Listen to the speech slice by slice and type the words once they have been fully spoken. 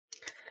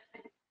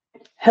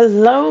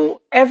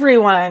Hello,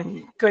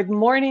 everyone. Good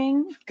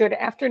morning, good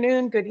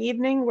afternoon, good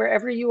evening,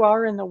 wherever you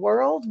are in the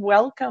world.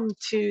 Welcome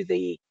to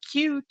the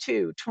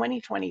Q2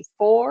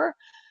 2024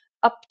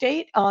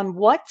 update on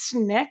what's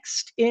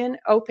next in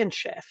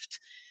OpenShift,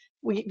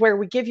 where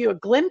we give you a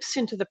glimpse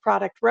into the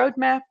product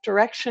roadmap,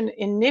 direction,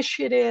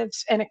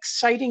 initiatives, and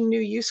exciting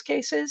new use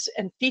cases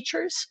and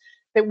features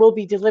that we'll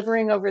be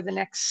delivering over the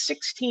next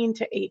 16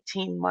 to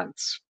 18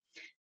 months.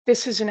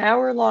 This is an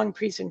hour-long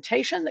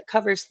presentation that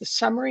covers the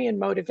summary and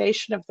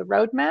motivation of the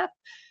roadmap.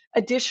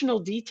 Additional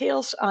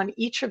details on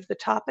each of the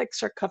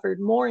topics are covered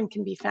more and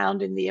can be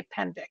found in the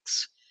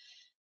appendix.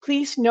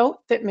 Please note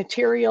that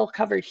material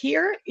covered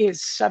here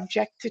is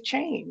subject to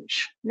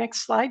change.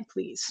 Next slide,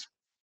 please.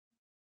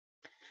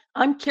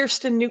 I'm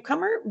Kirsten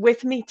Newcomer.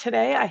 With me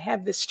today, I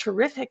have this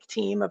terrific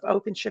team of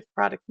OpenShift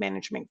product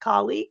management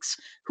colleagues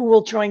who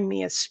will join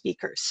me as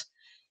speakers.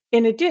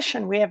 In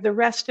addition, we have the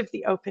rest of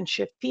the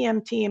OpenShift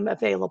PM team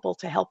available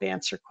to help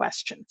answer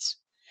questions.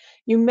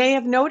 You may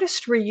have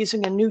noticed we're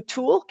using a new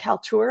tool,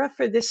 Kaltura,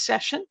 for this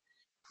session.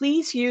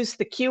 Please use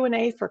the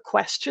Q&A for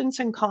questions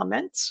and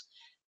comments.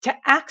 To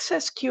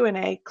access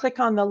Q&A,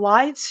 click on the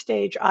live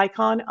stage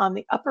icon on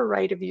the upper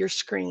right of your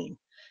screen.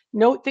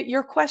 Note that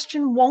your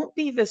question won't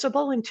be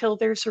visible until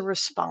there's a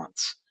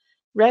response.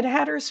 Red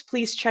Hatters,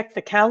 please check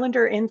the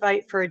calendar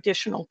invite for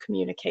additional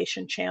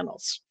communication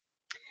channels.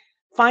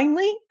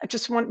 Finally, I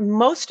just want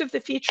most of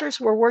the features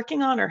we're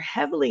working on are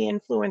heavily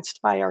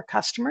influenced by our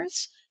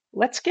customers.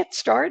 Let's get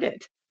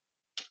started.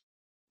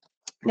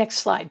 Next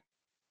slide.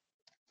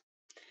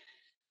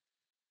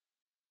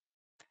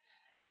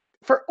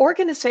 For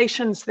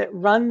organizations that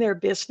run their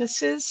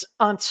businesses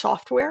on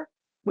software,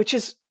 which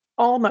is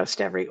almost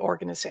every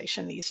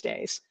organization these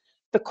days,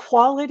 the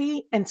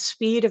quality and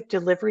speed of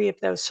delivery of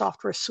those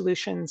software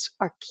solutions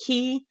are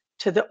key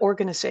to the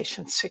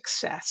organization's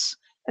success,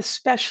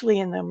 especially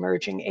in the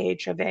emerging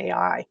age of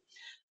AI.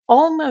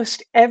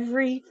 Almost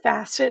every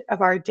facet of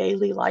our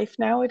daily life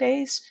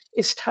nowadays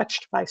is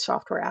touched by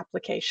software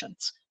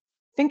applications.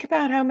 Think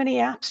about how many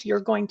apps you're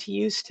going to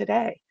use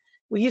today.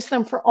 We use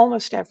them for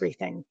almost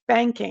everything: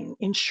 banking,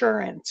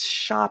 insurance,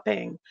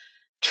 shopping,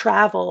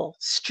 travel,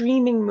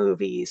 streaming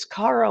movies,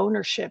 car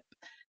ownership.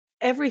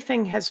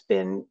 Everything has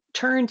been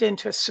turned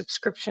into a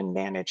subscription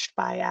managed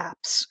by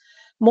apps.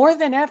 More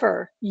than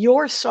ever,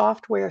 your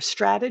software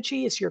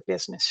strategy is your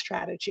business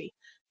strategy.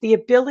 The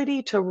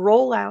ability to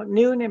roll out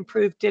new and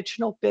improved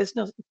digital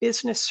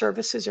business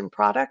services and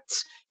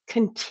products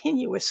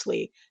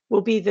continuously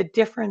will be the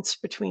difference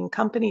between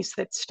companies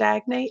that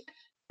stagnate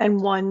and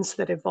ones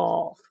that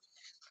evolve.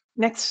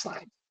 Next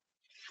slide.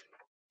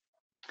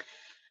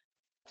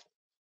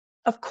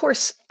 Of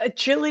course,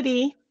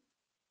 agility,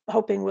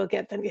 hoping we'll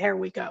get them, here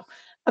we go.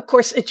 Of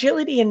course,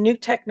 agility and new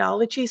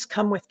technologies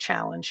come with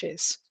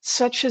challenges,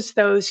 such as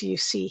those you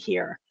see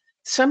here.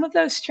 Some of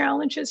those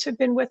challenges have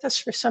been with us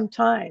for some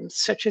time,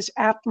 such as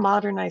app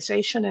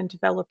modernization and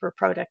developer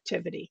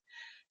productivity.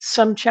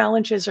 Some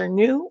challenges are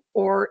new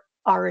or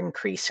are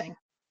increasing.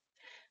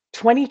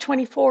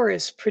 2024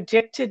 is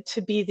predicted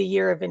to be the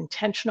year of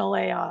intentional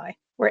AI,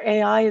 where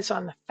AI is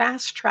on the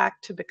fast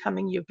track to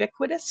becoming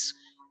ubiquitous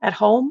at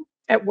home,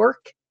 at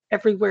work,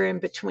 everywhere in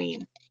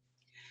between.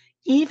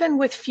 Even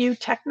with few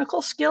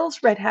technical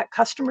skills, Red Hat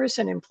customers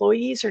and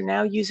employees are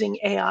now using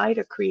AI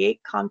to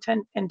create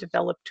content and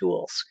develop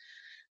tools.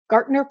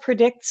 Gartner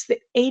predicts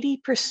that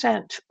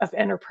 80% of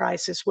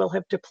enterprises will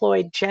have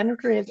deployed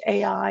generative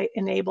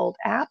AI-enabled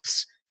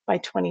apps by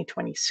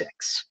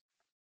 2026.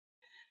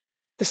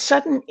 The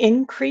sudden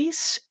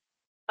increase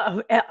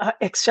of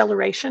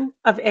acceleration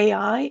of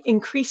AI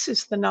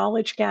increases the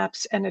knowledge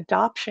gaps and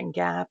adoption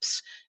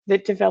gaps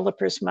that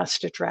developers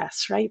must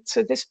address, right?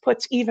 So this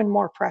puts even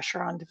more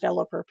pressure on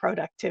developer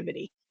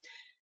productivity.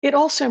 It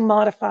also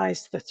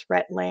modifies the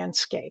threat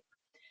landscape.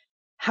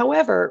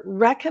 However,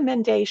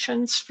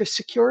 recommendations for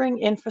securing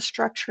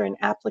infrastructure and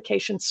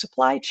application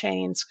supply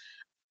chains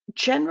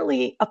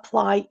generally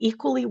apply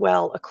equally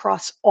well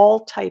across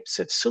all types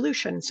of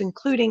solutions,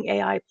 including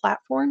AI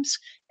platforms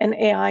and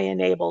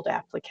AI-enabled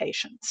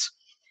applications.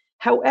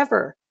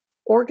 However,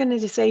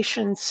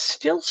 organizations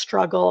still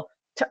struggle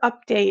to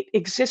update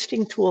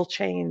existing tool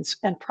chains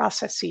and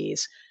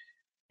processes,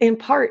 in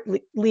part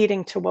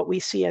leading to what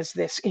we see as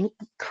this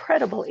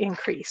incredible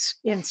increase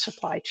in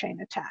supply chain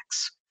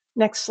attacks.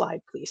 Next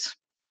slide, please.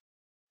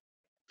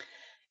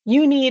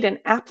 You need an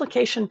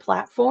application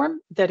platform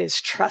that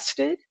is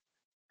trusted,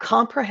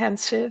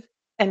 comprehensive,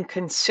 and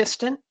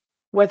consistent,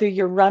 whether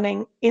you're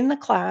running in the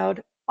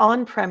cloud,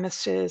 on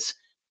premises,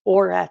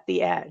 or at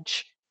the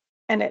edge,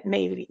 and it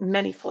may be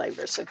many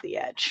flavors of the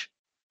edge.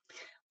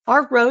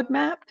 Our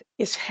roadmap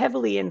is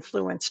heavily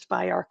influenced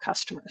by our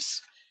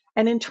customers.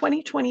 And in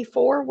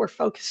 2024, we're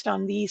focused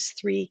on these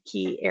three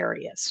key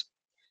areas: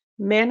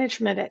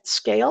 management at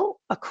scale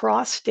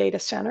across data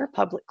center,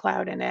 public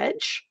cloud, and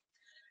edge.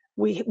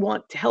 We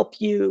want to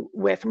help you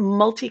with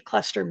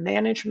multi-cluster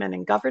management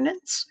and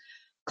governance,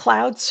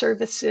 cloud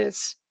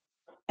services,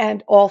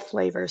 and all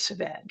flavors of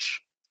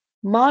edge.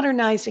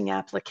 Modernizing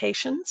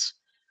applications.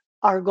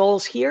 Our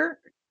goals here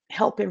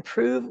help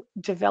improve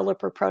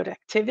developer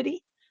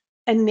productivity,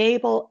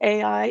 enable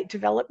AI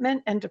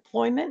development and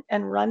deployment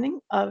and running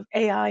of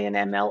AI and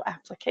ML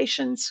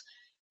applications,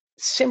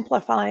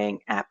 simplifying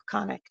app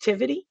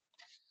connectivity,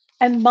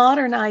 and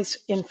modernize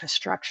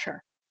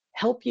infrastructure.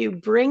 Help you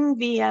bring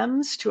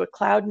VMs to a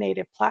cloud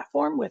native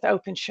platform with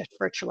OpenShift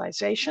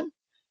virtualization,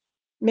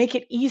 make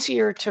it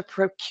easier to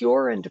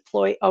procure and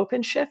deploy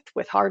OpenShift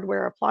with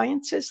hardware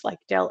appliances like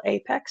Dell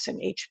Apex and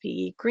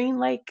HPE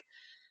GreenLake,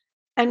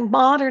 and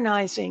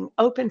modernizing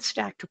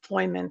OpenStack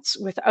deployments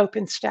with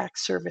OpenStack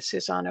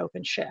services on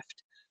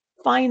OpenShift.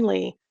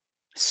 Finally,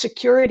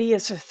 security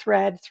is a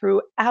thread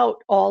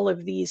throughout all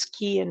of these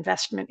key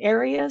investment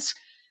areas.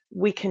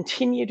 We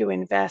continue to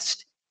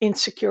invest in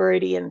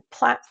security in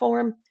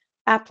platform,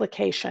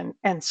 application,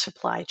 and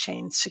supply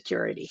chain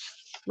security.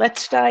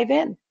 Let's dive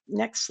in.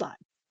 Next slide.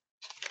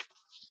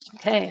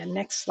 Okay, and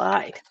next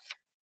slide.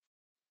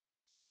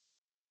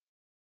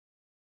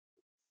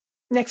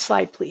 Next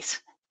slide,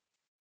 please.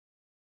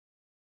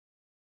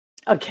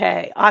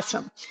 Okay,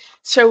 awesome.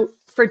 So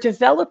for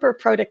developer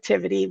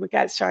productivity, we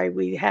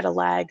had a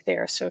lag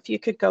there. So if you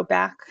could go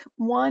back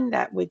one,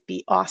 that would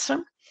be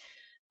awesome.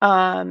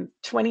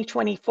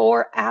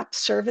 2024 app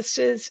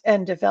services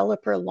and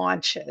developer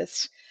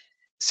launches.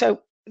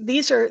 So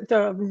these are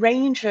the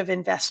range of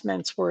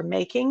investments we're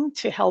making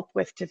to help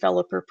with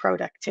developer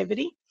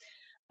productivity.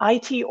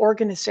 IT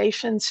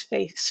organizations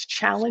face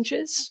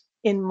challenges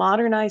in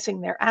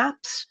modernizing their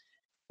apps,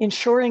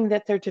 ensuring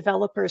that their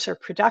developers are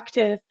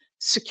productive,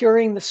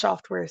 securing the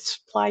software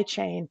supply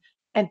chain,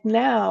 and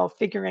now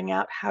figuring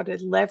out how to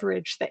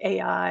leverage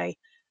AI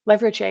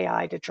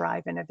to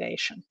drive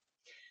innovation.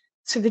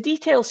 So the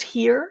details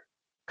here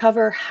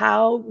cover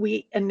how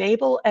we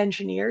enable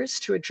engineers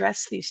to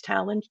address these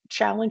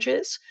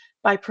challenges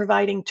by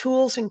providing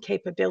tools and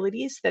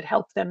capabilities that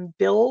help them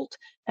build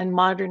and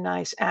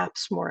modernize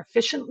apps more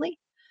efficiently,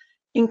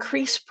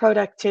 increase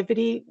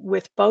productivity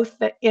with both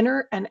the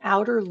inner and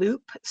outer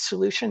loop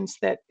solutions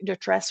that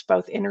address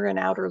both inner and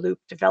outer loop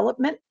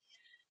development,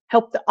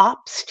 help the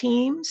ops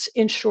teams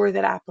ensure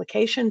that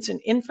applications and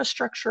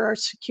infrastructure are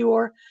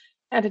secure,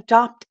 and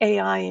adopt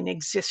AI in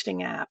existing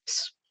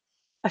apps.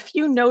 A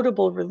few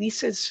notable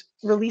release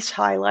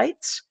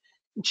highlights.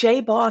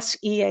 JBoss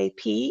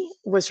EAP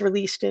was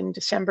released in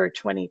December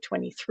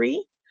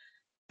 2023.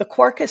 The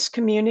Quarkus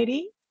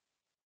community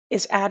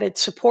is added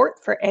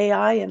support for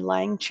AI and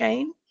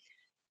LangChain,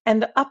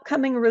 and the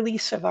upcoming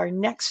release of our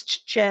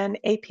next gen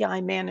API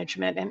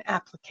management and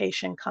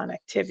application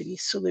connectivity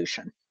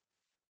solution.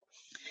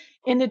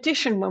 In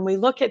addition, when we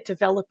look at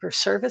developer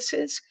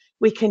services,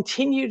 we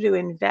continue to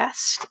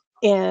invest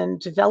in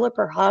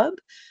Developer Hub,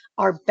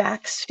 our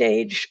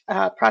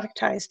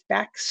productized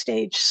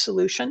backstage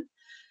solution.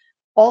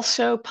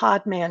 Also,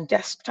 Podman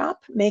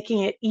Desktop,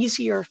 making it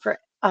easier for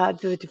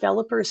the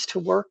developers to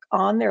work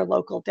on their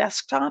local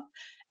desktop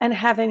and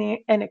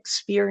having an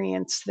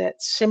experience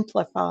that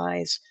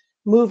simplifies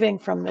moving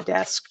from the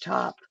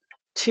desktop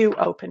to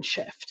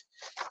OpenShift.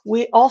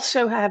 We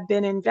also have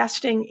been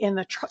investing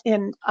in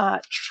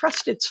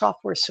trusted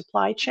software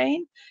supply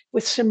chain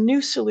with some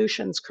new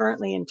solutions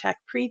currently in tech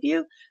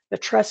preview, the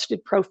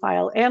Trusted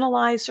Profile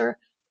Analyzer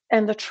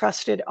and the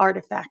Trusted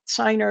Artifact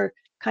Signer.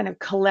 Kind of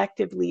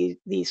collectively,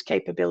 these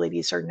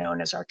capabilities are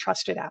known as our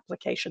Trusted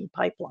Application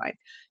Pipeline.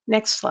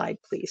 Next slide,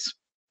 please.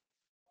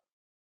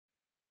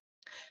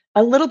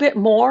 A little bit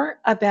more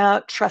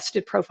about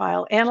Trusted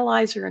Profile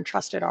Analyzer and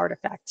Trusted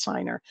Artifact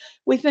Signer.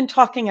 We've been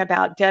talking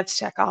about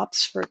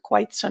DevSecOps for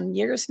quite some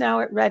years now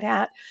at Red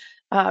Hat.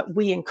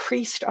 We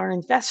increased our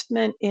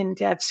investment in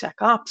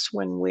DevSecOps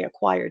when we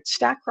acquired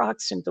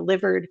StackRox and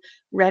delivered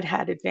Red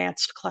Hat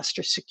Advanced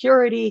Cluster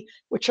Security,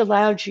 which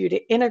allowed you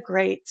to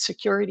integrate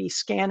security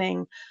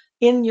scanning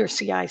in your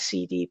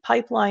CI/CD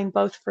pipeline,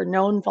 both for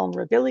known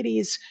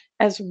vulnerabilities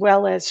as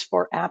well as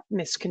for app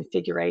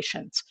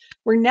misconfigurations.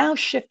 We're now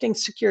shifting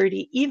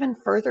security even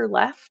further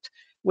left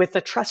with the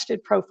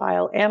Trusted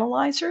Profile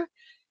Analyzer,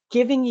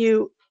 giving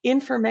you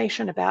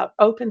information about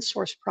open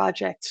source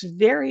projects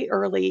very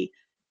early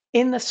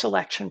in the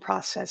selection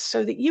process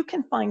so that you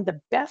can find the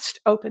best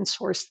open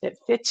source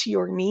that fits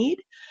your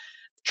need.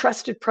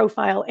 Trusted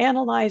Profile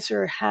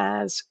Analyzer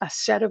has a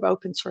set of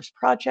open source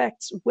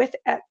projects with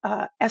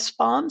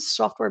SBOMs,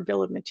 Software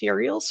Bill of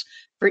Materials,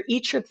 for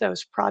each of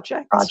those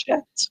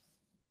projects,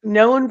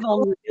 known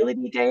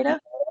vulnerability data,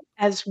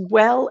 as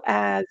well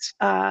as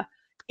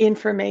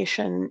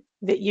information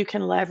that you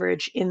can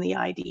leverage in the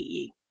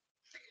IDE.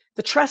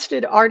 The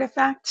Trusted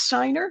Artifact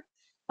Signer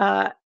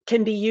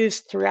can be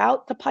used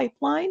throughout the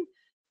pipeline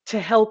to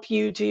help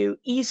you do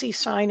easy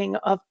signing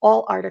of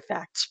all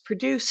artifacts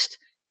produced,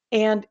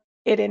 and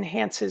it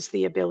enhances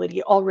the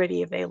ability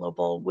already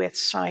available with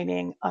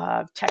signing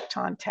of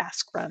Tekton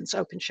task runs,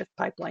 OpenShift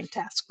pipeline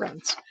task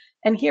runs.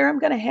 And here I'm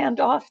going to hand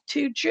off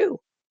to Ju.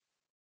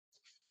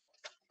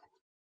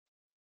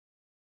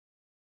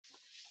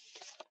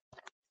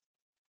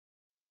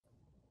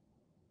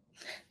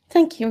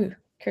 Thank you,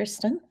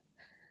 Kirsten.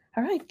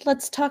 All right,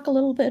 let's talk a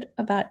little bit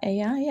about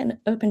AI and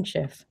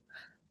OpenShift.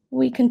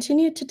 We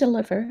continue to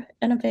deliver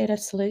innovative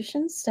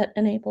solutions that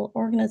enable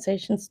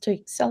organizations to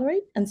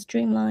accelerate and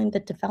streamline the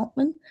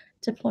development,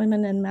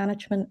 deployment, and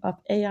management of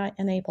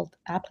AI-enabled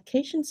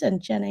applications and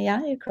Gen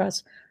AI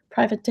across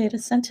private data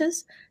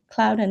centers,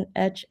 cloud, and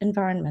edge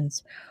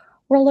environments.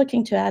 We're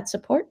looking to add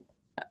support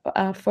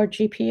for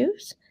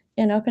GPUs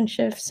in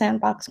OpenShift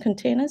sandbox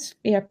containers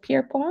via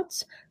peer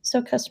pods,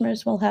 so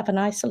customers will have an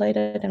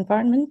isolated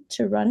environment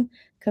to run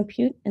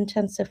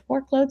compute-intensive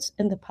workloads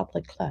in the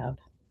public cloud.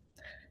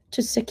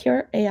 To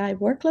secure AI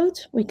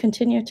workloads, we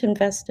continue to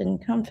invest in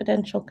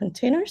confidential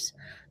containers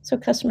so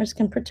customers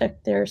can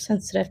protect their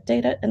sensitive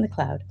data in the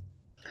cloud.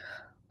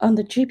 On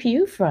the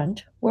GPU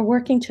front, we're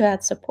working to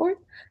add support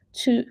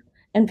to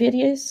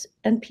NVIDIA's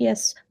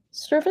NPS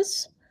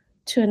service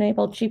to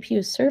enable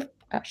GPU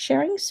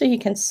sharing so you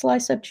can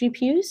slice up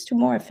GPUs to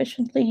more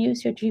efficiently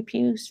use your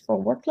GPUs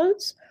for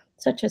workloads,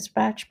 such as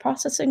batch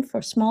processing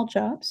for small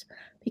jobs,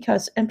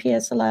 because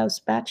NPS allows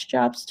batch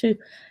jobs to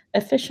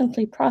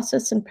efficiently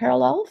process in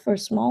parallel for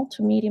small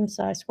to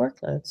medium-sized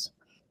workloads.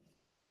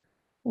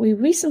 We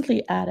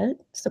recently added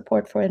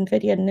support for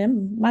NVIDIA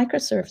NIM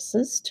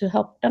microservices to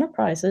help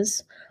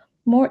enterprises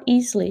more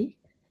easily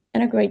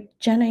integrate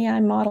Gen AI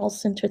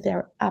models into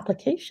their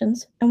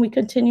applications, and we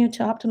continue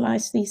to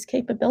optimize these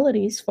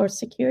capabilities for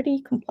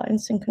security,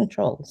 compliance, and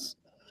controls.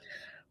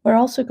 We're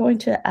also going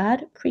to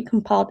add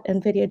pre-compiled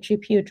NVIDIA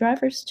GPU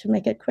drivers to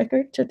make it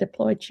quicker to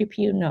deploy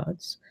GPU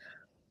nodes.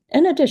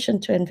 In addition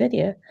to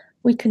NVIDIA,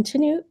 we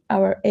continue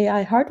our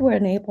AI hardware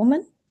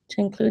enablement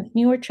to include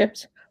newer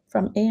chips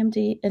from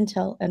AMD,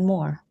 Intel, and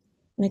more.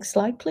 Next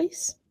slide,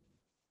 please.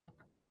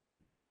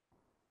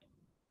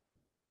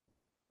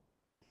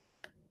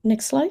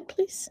 Next slide,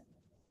 please.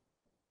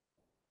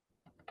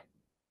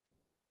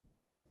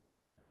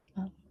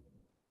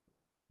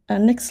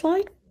 Next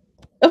slide.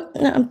 Oh,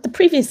 no, the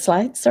previous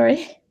slide,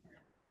 sorry.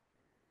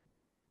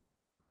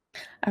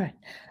 All right.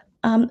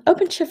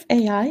 OpenShift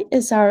AI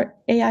is our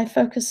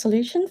AI-focused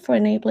solution for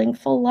enabling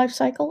full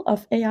lifecycle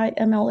of AI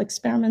ML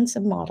experiments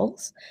and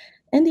models.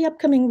 In the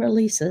upcoming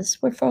releases,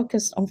 we're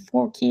focused on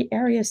 4 key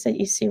areas that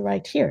you see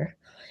right here.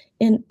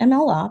 In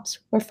ML Ops,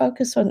 we're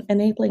focused on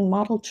enabling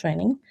model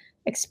training,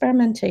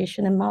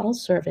 experimentation, and model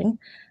serving,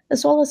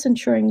 as well as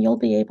ensuring you'll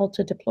be able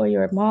to deploy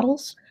your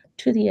models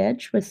to the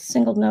edge with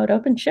single-node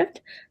OpenShift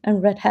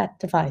and Red Hat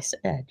Device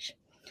Edge.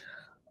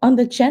 On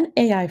the Gen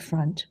AI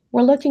front,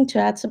 we're looking to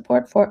add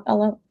support for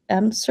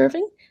LLM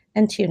serving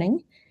and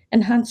tuning,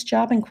 enhance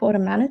job and quota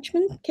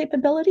management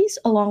capabilities,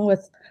 along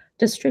with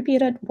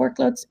distributed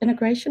workloads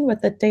integration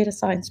with the data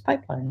science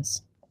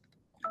pipelines.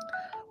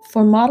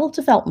 For model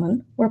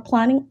development, we're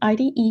planning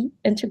IDE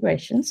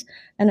integrations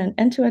and an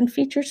end-to-end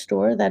feature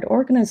store that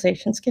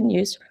organizations can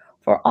use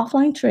for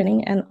offline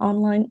training and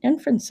online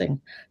inferencing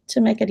to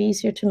make it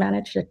easier to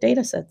manage the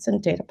datasets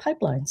and data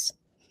pipelines.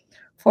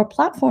 For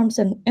platforms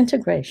and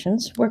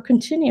integrations, we're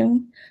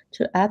continuing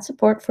to add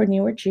support for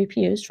newer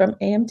GPUs from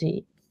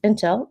AMD,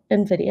 Intel,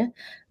 NVIDIA,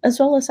 as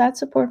well as add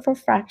support for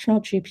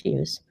fractional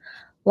GPUs.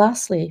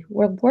 Lastly,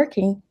 we're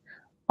working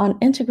on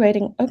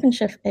integrating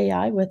OpenShift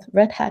AI with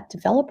Red Hat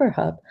Developer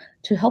Hub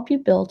to help you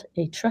build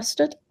a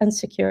trusted and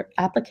secure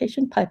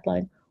application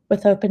pipeline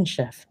with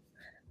OpenShift.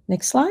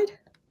 Next slide.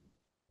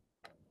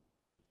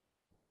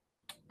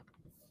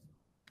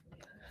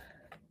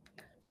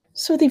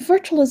 So the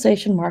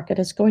virtualization market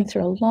is going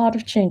through a lot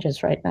of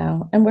changes right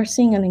now, and we're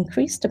seeing an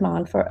increased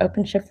demand for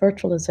OpenShift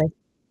virtualization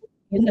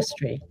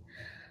industry.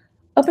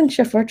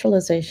 OpenShift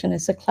virtualization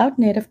is a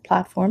cloud-native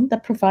platform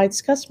that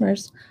provides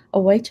customers a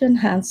way to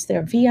enhance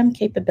their VM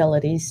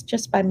capabilities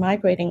just by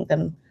migrating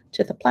them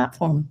to the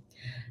platform.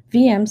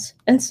 VMs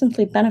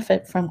instantly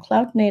benefit from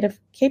cloud-native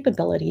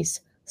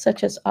capabilities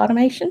such as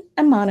automation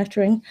and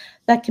monitoring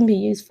that can be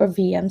used for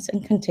VMs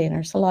and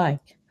containers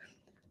alike.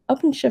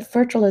 OpenShift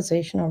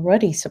virtualization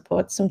already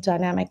supports some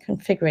dynamic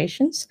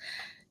configurations,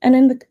 and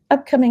in the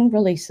upcoming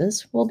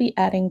releases, we'll be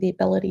adding the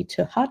ability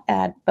to hot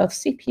add both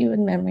CPU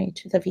and memory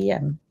to the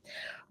VM.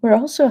 We're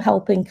also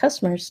helping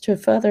customers to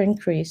further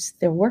increase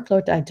their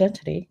workload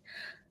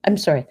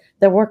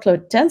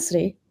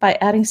density by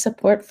adding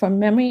support for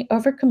memory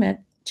overcommit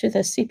to the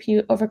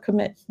CPU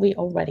overcommit we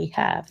already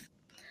have.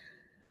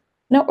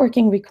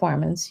 Networking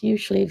requirements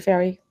usually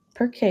vary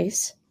per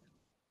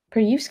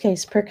use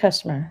case per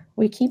customer.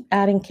 We keep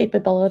adding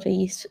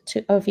capabilities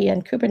to OV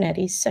and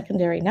Kubernetes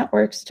secondary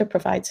networks to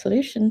provide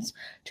solutions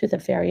to the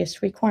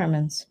various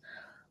requirements.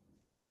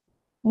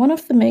 One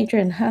of the major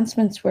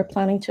enhancements we're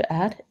planning to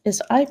add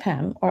is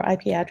IPAM, or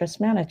IP address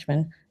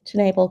management, to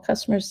enable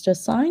customers to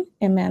assign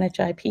and manage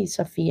IPs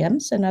of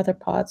VMs and other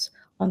pods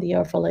on the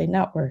overlay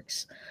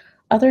networks.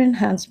 Other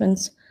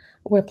enhancements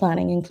we're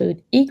planning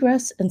include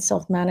egress and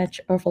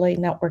self-managed overlay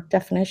network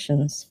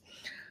definitions.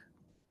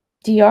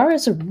 DR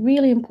is a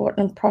really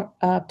important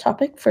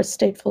topic for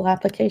stateful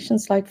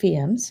applications like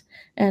VMs,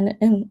 and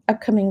in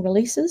upcoming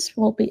releases,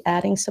 we'll be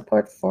adding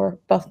support for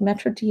both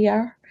Metro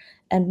DR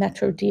and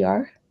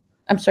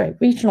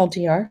regional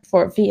DR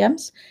for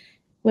VMs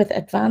with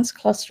Advanced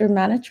Cluster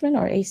Management,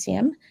 or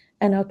ACM,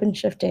 and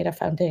OpenShift Data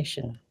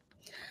Foundation.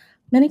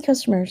 Many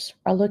customers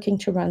are looking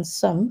to run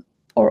some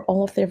or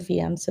all of their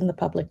VMs in the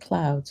public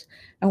clouds,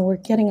 and we're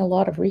getting a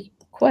lot of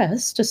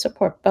requests to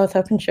support both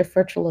OpenShift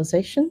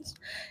virtualizations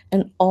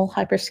and all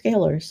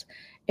hyperscalers.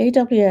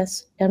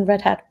 AWS and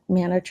Red Hat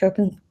manage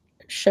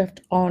OpenShift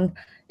on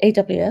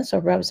AWS or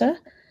ROSA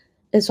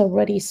is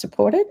already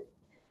supported,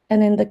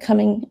 and in the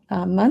coming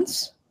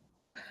months,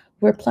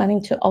 we're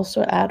planning to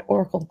also add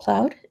Oracle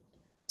Cloud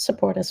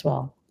support as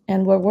well.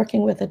 And we're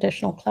working with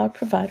additional cloud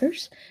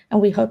providers, and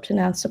we hope to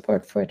announce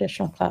support for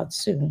additional clouds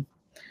soon.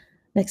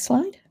 Next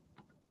slide.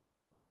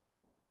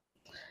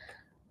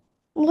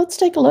 Let's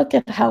take a look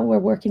at how we're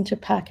working to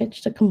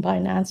package to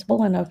combine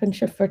Ansible and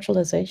OpenShift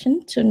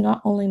virtualization to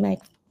not only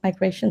make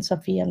migrations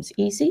of VMs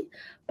easy,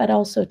 but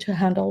also to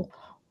handle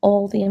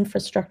all the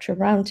infrastructure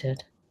around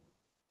it.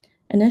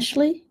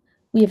 Initially,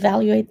 we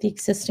evaluate the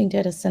existing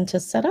data center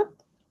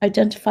setup,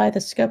 identify the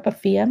scope of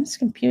VMs,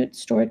 compute,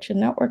 storage, and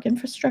network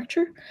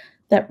infrastructure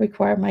that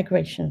require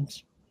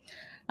migrations.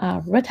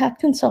 Red Hat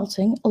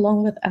Consulting,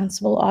 along with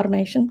Ansible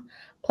Automation,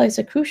 plays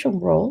a crucial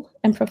role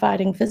in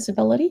providing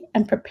visibility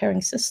and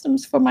preparing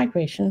systems for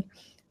migration,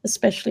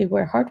 especially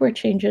where hardware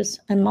changes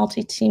and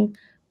multi-team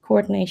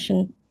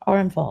coordination are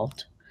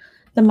involved.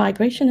 The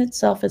migration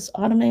itself is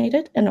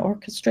automated and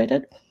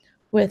orchestrated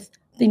with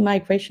the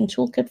Migration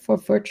Toolkit for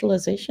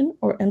Virtualization,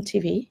 or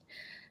MTV,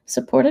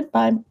 supported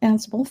by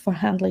Ansible for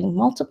handling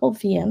multiple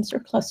VMs or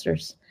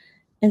clusters,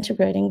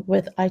 integrating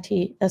with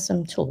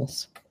ITSM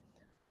tools.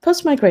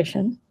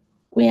 Post-migration,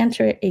 we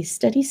enter a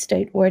steady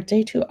state where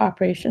day two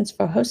operations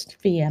for host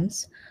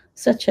VMs,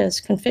 such as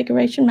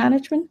configuration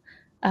management,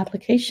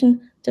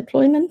 application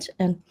deployment,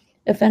 and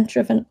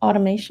event-driven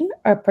automation,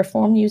 are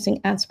performed using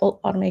Ansible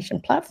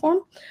Automation Platform,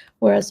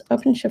 whereas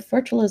OpenShift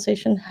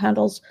Virtualization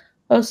handles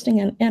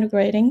hosting and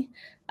integrating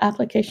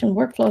application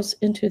workflows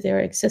into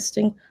their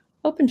existing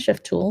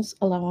OpenShift tools,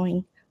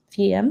 allowing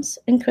VMs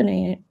and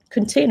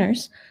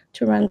containers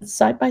to run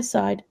side by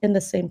side in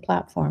the same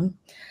platform.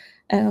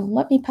 And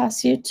let me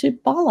pass you to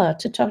Bala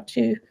to talk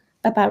to you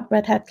about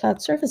Red Hat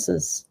Cloud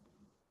Services.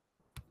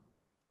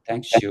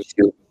 Thanks, Shiv.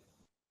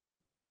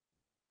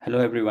 Hello,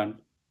 everyone.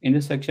 In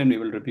this section, we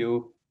will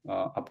review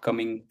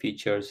upcoming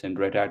features in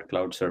Red Hat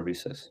Cloud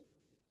Services.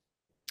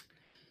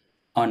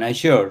 On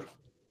Azure,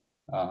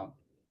 uh,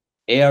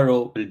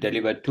 ARO will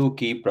deliver two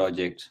key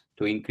projects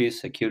to increase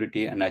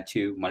security and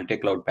achieve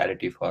multi-cloud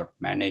parity for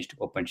managed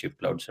OpenShift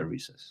cloud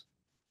services.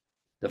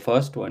 The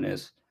first one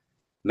is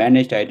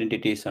managed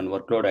identities and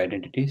workload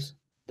identities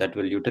that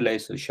will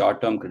utilize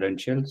short-term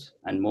credentials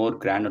and more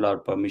granular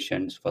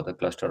permissions for the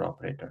cluster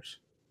operators.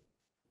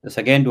 The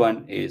second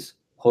one is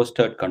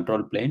hosted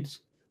control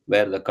planes,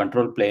 where the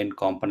control plane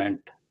component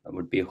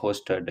would be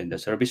hosted in the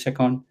service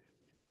account,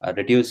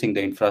 reducing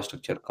the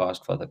infrastructure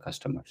cost for the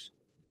customers.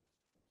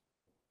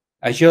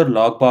 Azure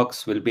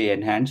Logbox will be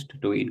enhanced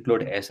to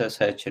include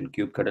SSH and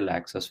kubectl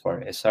access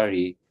for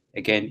SRE,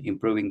 again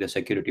improving the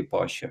security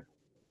posture.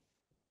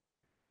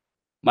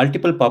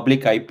 Multiple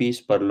public IPs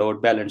per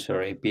load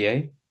balancer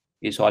API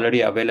is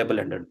already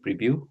available under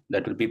preview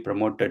that will be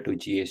promoted to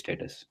GA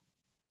status.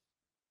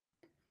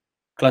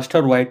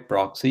 Cluster-wide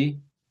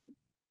proxy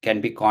can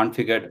be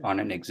configured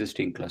on an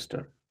existing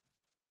cluster.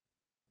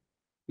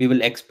 We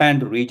will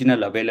expand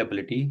regional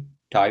availability,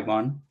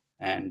 Taiwan,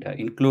 and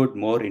include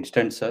more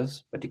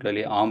instances,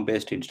 particularly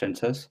ARM-based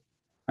instances,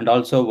 and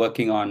also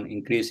working on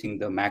increasing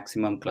the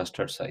maximum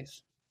cluster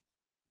size.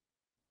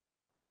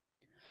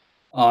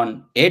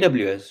 On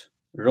AWS,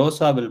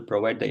 ROSA will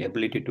provide the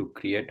ability to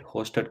create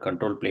hosted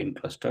control plane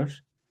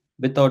clusters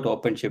without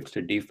OpenShift's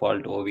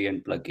default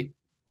OVN plugin,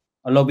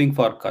 allowing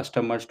for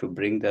customers to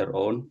bring their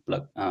own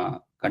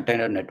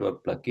container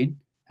network plugin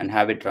and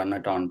have it run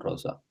it on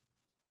ROSA.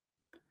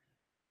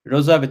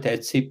 ROSA with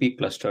HCP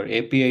cluster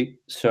API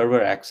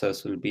server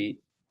access will be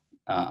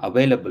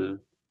available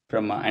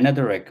from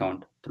another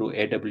account through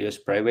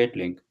AWS private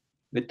link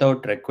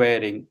without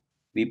requiring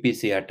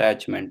VPC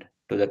attachment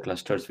to the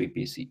cluster's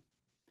VPC.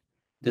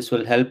 This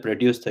will help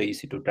reduce the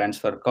easy to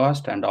transfer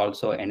cost and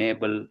also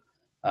enable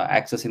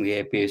accessing the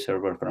API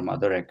server from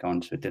other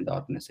accounts within the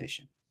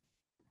organization.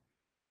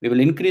 We will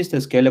increase the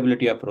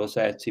scalability of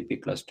ROSA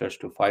HCP clusters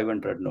to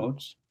 500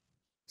 nodes.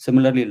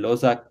 Similarly,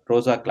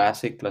 ROSA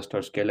Classic cluster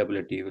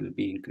scalability will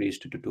be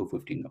increased to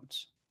 250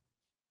 nodes.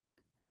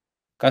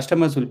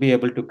 Customers will be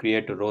able to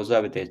create a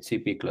ROSA with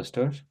HCP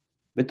clusters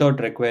without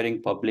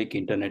requiring public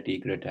internet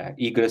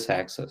egress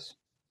access.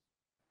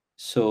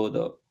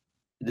 So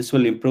this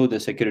will improve the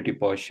security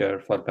posture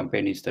for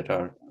companies that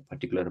are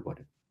particular about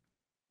it.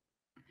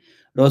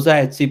 ROSA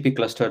HCP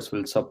clusters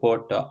will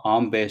support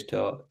ARM-based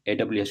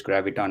AWS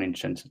Graviton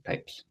instance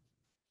types.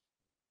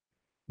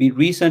 We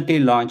recently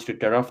launched a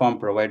Terraform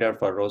provider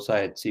for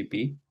ROSA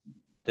HCP.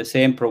 The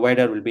same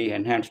provider will be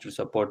enhanced to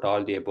support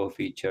all the above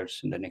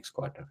features in the next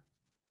quarter.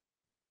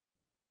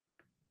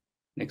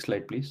 Next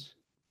slide, please.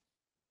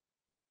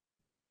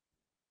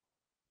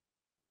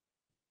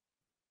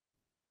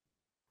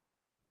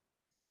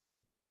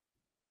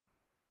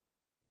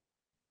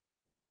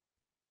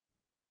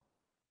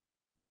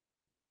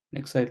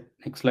 Next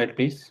slide,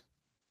 please.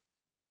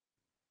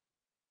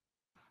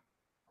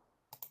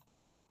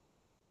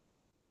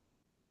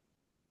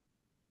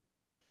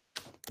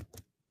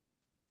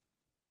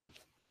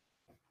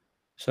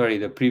 Sorry,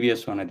 the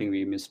previous one, I think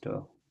we missed.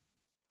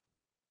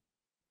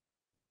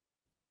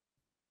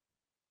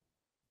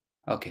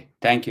 Okay,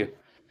 thank you.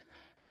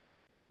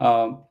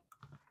 Um,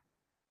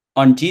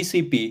 on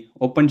GCP,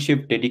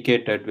 OpenShift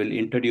Dedicated will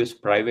introduce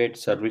Private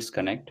Service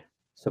Connect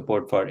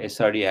support for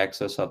SRE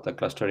access of the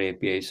cluster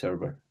API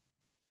server.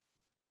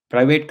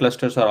 Private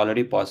clusters are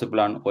already possible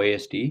on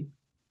OSD.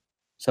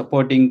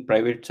 Supporting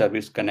Private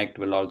Service Connect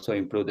will also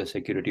improve the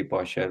security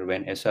posture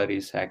when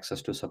SREs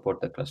access to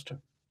support the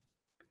cluster.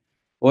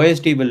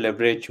 OSD will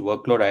leverage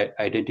workload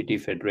identity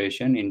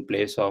federation in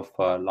place of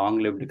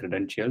long-lived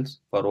credentials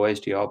for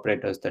OSD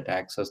operators that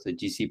access the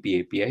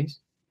GCP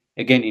APIs,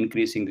 again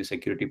increasing the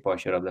security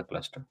posture of the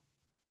cluster.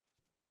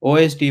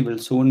 OSD will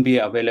soon be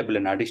available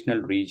in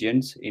additional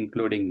regions,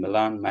 including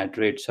Milan,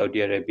 Madrid,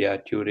 Saudi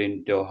Arabia,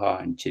 Turin,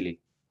 Doha, and Chile.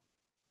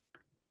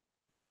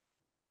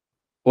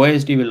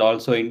 OSD will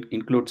also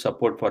include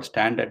support for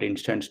standard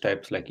instance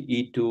types like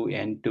E2,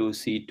 N2,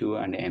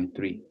 C2, and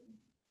M3.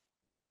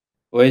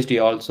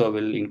 OSD also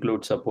will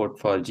include support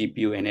for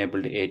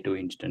GPU-enabled A2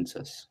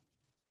 instances.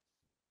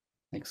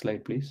 Next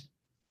slide, please.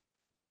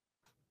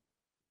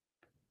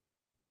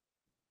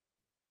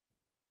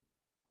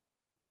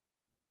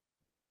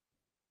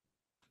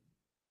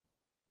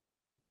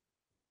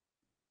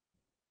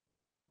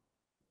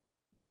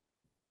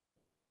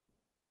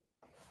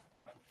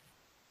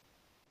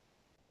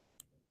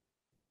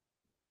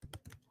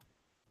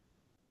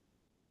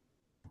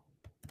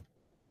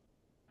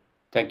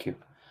 Thank you.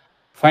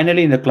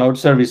 Finally, in the cloud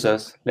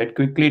services, let's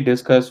quickly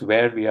discuss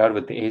where we are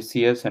with the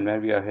ACS and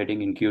where we are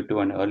heading in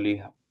Q2 and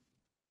early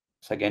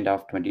second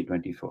half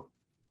 2024.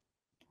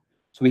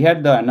 So we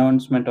had the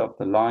announcement of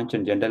the launch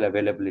and general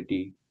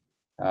availability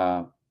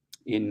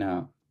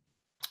in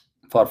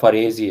for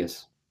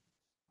ACS.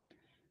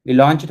 We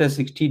launched a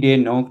 60-day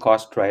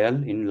no-cost trial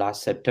in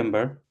last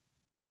September.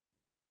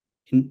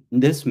 In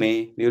this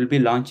May, we will be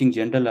launching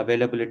general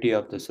availability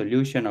of the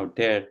solution out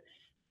there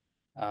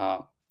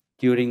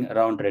during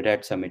around Red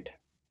Hat Summit.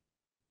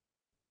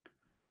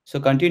 So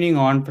continuing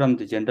on from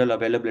the general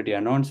availability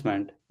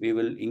announcement, we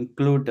will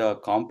include the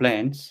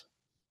compliance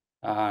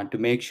to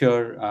make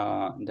sure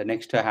the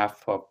next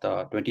half of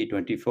the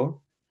 2024,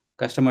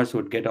 customers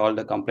would get all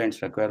the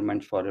compliance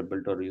requirements for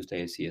able to use the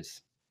ACS.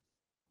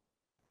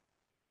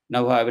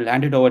 Now I will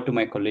hand it over to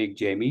my colleague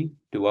Jamie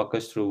to walk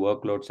us through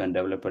workloads and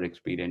developer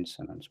experience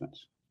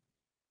announcements.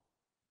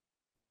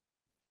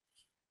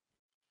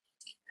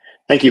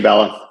 Thank you,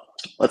 Bella.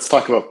 Let's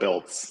talk about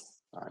builds.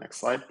 Next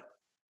slide.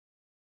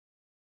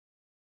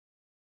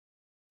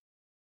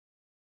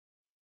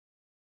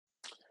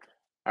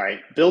 All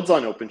right, builds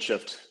on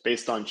OpenShift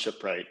based on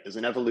Shipwright is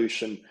an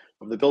evolution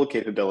of the build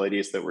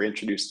capabilities that were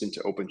introduced into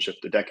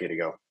OpenShift a decade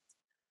ago.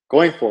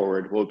 Going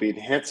forward, we'll be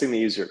enhancing the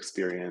user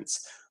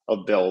experience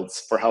of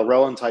builds for how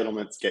rel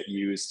entitlements get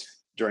used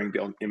during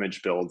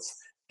image builds,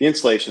 the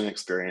installation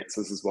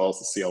experiences, as well as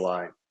the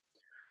CLI.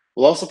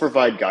 We'll also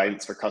provide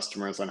guidance for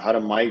customers on how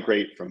to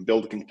migrate from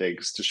build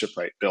configs to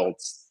Shipwright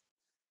builds.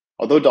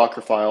 Although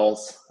Docker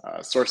files,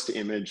 source to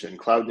image, and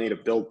cloud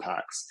native build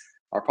packs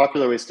are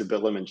popular ways to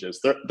build images,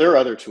 there are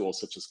other tools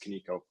such as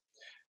Kaneko.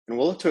 And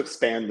we'll look to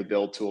expand the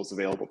build tools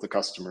available to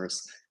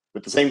customers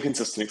with the same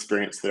consistent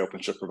experience that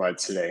OpenShift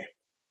provides today.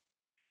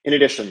 In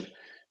addition,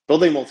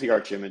 building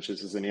multi-arch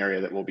images is an area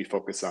that we'll be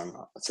focused on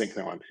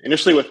syncing on,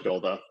 initially with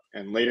Builda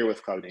and later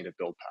with cloud native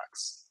build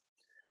packs.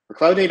 For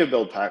cloud native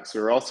build packs,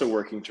 we're also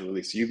working to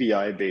release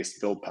UVI-based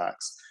build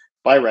packs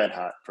by Red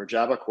Hat for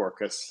Java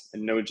Quarkus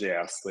and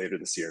Node.js later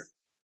this year.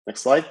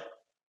 Next slide.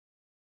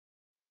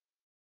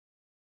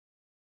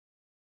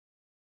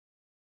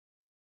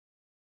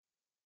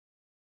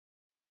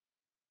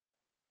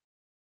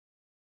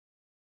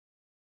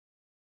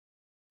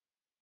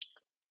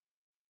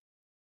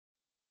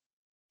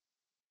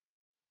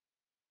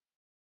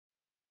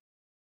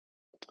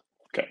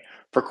 Okay,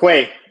 for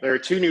Quay, there are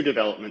two new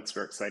developments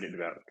we're excited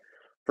about.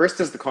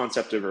 First is the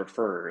concept of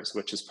referrers,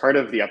 which is part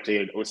of the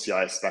updated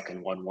OCI spec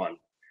in 1.1.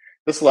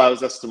 This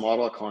allows us to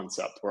model a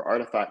concept where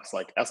artifacts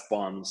like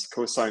SBOMs,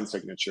 cosign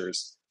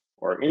signatures,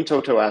 or in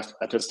toto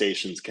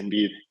attestations can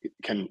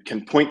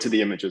point to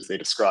the images they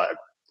describe.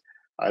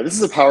 This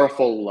is a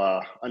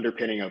powerful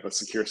underpinning of a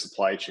secure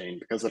supply chain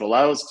because it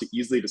allows to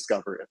easily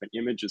discover if an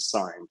image is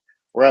signed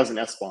or has an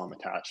SBOM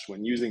attached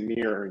when using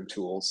mirroring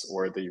tools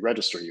or the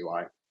register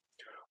UI.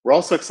 We're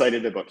also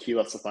excited about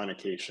keyless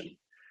authentication.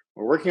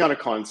 We're working on a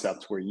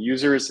concept where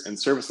users and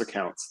service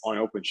accounts on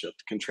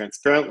OpenShift can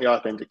transparently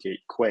authenticate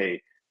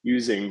Quay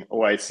using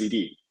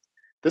OICD.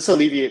 This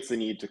alleviates the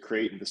need to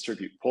create and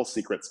distribute pull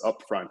secrets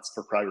upfront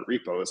for private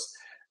repos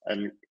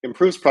and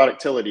improves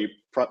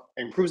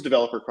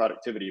developer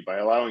productivity by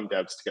allowing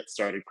devs to get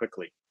started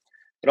quickly.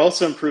 It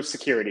also improves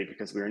security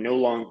because we no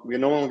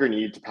longer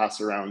need to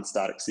pass around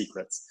static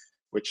secrets,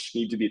 which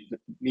need to be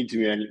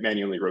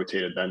manually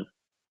rotated then.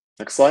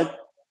 Next slide.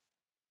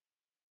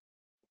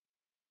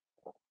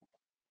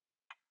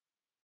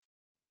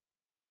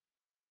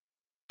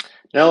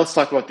 Now let's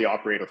talk about the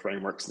operator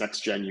framework's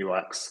next-gen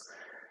UX.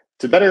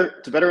 To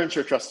better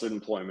ensure trusted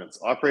deployments,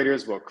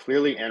 operators will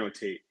clearly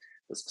annotate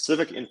the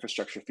specific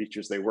infrastructure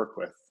features they work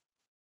with.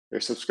 Their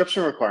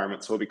subscription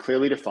requirements will be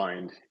clearly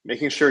defined,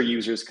 making sure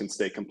users can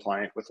stay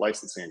compliant with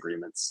licensing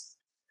agreements.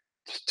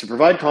 To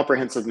provide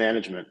comprehensive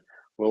management,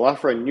 we'll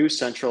offer a new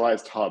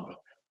centralized hub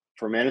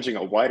for managing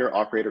a wider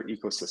operator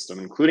ecosystem,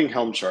 including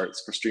Helm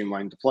charts for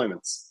streamlined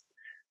deployments.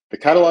 The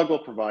catalog will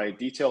provide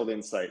detailed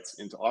insights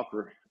into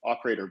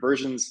operator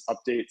versions,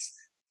 updates,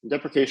 and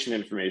deprecation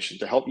information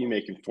to help you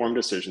make informed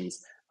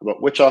decisions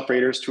about which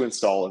operators to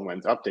install and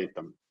when to update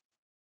them.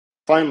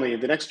 Finally,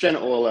 the next-gen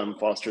OLM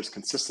fosters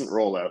consistent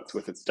rollouts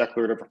with its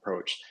declarative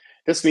approach.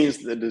 This means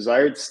that the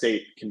desired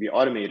state can be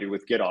automated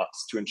with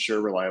GitOps to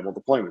ensure reliable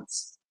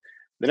deployments.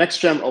 The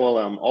next-gen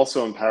OLM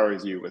also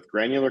empowers you with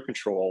granular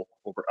control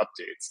over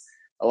updates,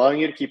 allowing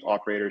you to keep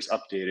operators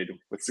updated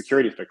with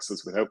security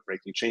fixes without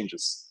breaking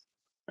changes.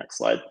 Next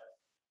slide.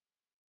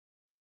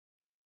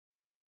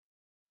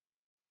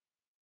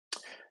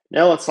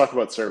 Now let's talk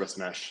about Service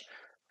Mesh.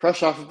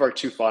 Fresh off of our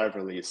 2.5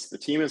 release, the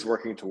team is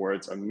working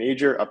towards a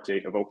major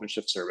update of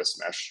OpenShift Service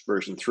Mesh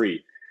version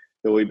 3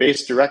 that will be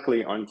based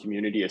directly on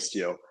community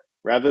Istio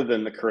rather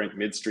than the current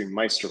midstream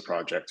Maestro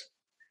project.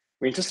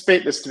 We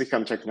anticipate this to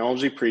become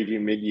technology preview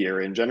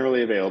mid-year and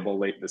generally available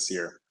late this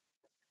year.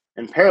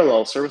 In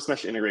parallel, Service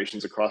Mesh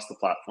integrations across the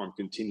platform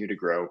continue to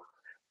grow,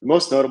 the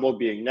most notable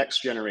being the next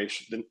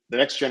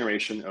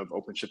generation of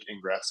OpenShift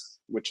Ingress,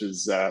 which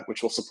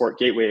will support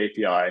Gateway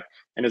API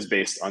and is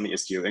based on the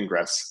Istio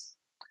Ingress.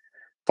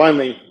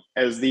 Finally,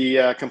 as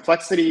the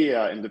complexity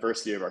and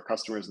diversity of our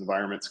customers'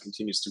 environments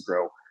continues to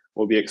grow,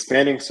 we'll be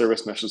expanding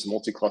Service Mesh's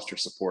multi-cluster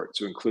support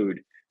to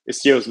include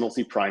Istio's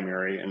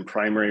multi-primary and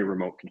primary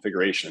remote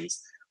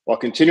configurations, while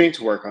continuing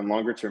to work on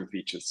longer-term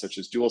features such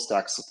as dual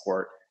stack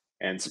support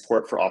and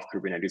support for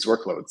off-Kubernetes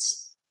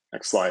workloads.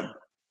 Next slide.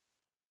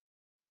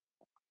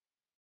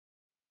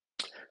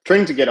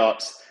 Turning to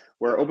GitOps,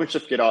 where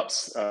OpenShift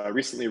GitOps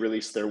recently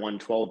released their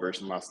 1.12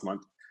 version last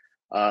month,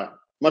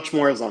 much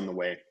more is on the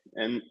way.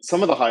 And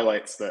some of the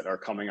highlights that are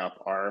coming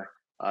up are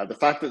the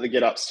fact that the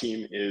GitOps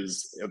team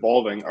is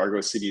evolving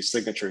Argo CD's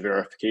signature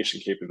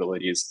verification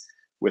capabilities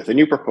with a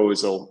new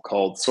proposal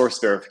called Source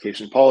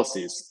Verification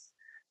Policies.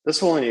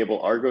 This will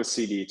enable Argo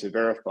CD to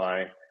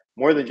verify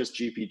more than just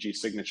GPG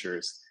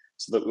signatures,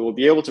 so that we will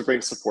be able to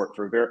bring support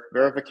for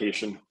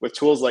verification with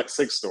tools like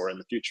SigStore in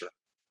the future.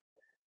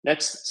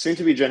 Next, soon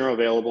to be general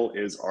available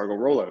is Argo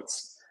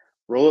Rollouts.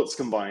 Rollouts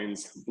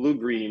combines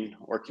blue-green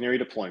or canary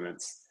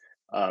deployments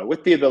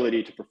with the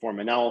ability to perform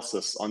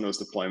analysis on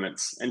those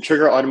deployments and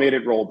trigger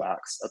automated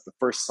rollbacks at the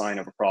first sign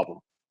of a problem.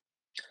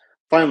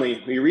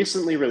 Finally, we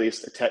recently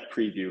released a tech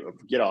preview of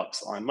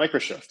GitOps on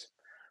Microshift.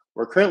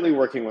 We're currently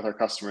working with our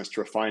customers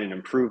to refine and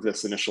improve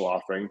this initial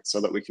offering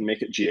so that we can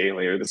make it GA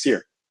later this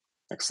year.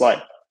 Next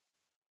slide.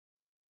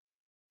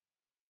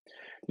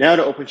 Now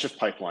to OpenShift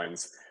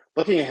pipelines.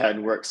 Looking ahead,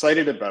 we're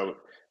excited about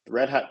the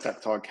Red Hat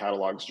Tecton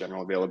Catalog's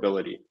general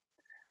availability.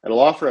 It'll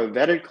offer a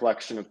vetted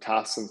collection of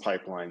tasks and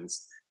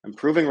pipelines,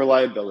 improving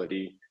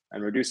reliability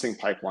and reducing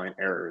pipeline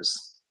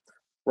errors.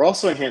 We're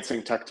also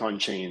enhancing Tecton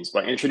chains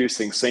by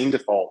introducing sane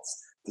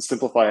defaults to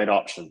simplify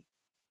adoption.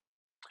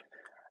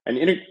 And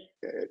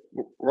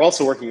we're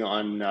also working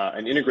on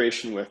an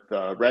integration with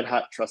Red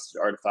Hat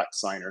Trusted Artifact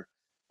Signer,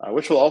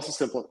 which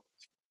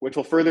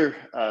will further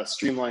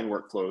streamline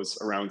workflows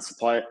around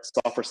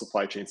software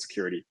supply chain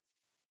security.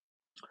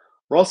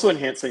 We're also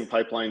enhancing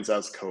pipelines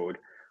as code,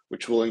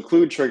 which will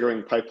include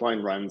triggering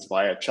pipeline runs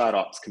via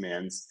ChatOps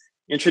commands,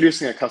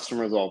 introducing a custom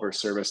resolver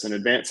service, and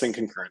advancing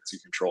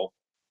concurrency control.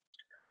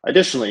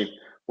 Additionally,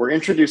 we're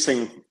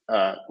introducing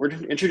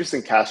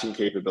caching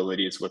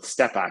capabilities with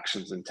step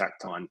actions in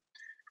Tecton,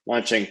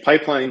 launching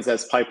pipelines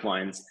as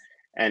pipelines,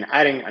 and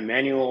adding a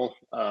manual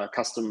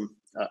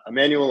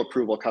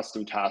approval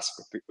custom task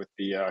with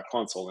the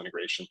console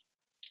integration.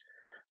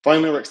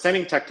 Finally, we're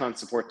extending Tecton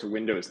support to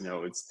Windows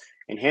nodes,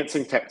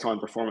 enhancing Tecton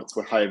performance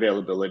with high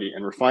availability,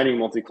 and refining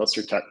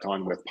multi-cluster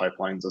Tecton with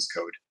pipelines as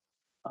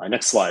code.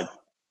 Next slide.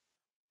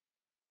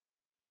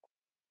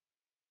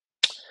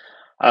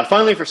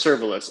 Finally, for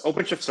serverless,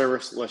 OpenShift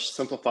Serverless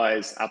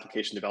simplifies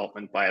application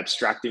development by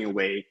abstracting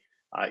away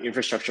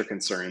infrastructure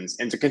concerns.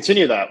 And to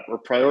continue that, we're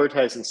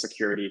prioritizing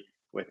security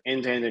with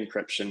end-to-end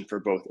encryption for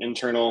both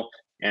internal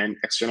and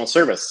external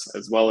service,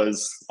 as well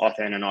as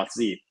authn and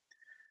authz.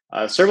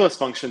 Serverless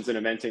functions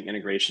and eventing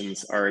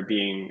integrations are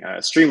being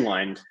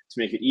streamlined to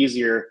make it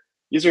easier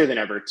than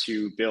ever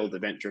to build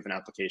event-driven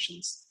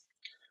applications.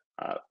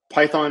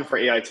 Python for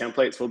AI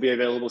templates will be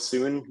available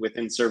soon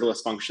within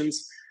serverless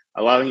functions,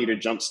 allowing you to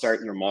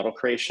jumpstart your model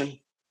creation.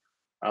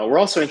 We're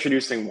also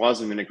introducing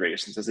WASM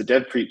integrations as a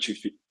dev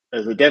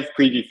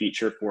preview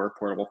feature for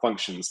portable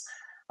functions,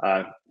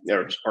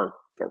 or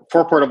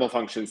for portable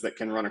functions that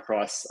can run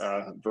across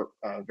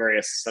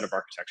various set of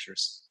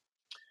architectures.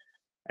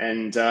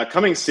 And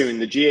coming soon,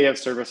 the GA of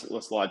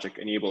serverless logic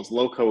enables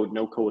low-code,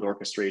 no-code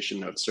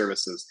orchestration of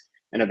services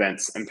and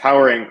events,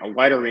 empowering a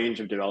wider range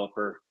of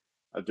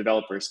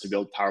developers to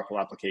build powerful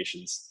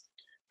applications.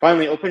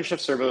 Finally,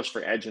 OpenShift Serverless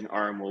for Edge and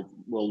ARM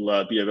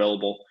will be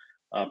available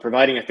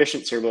providing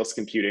efficient serverless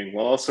computing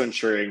while also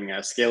ensuring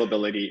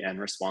scalability and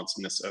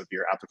responsiveness of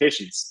your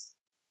applications.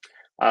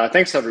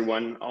 Thanks,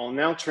 everyone. I'll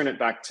now turn it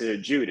back to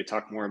Ju to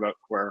talk more about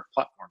core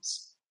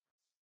platforms.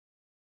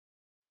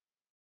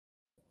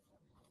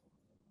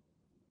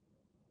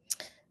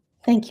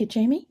 Thank you,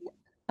 Jamie.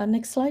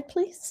 Next slide,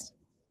 please.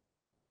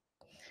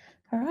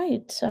 All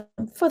right,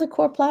 for the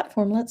core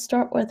platform, let's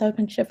start with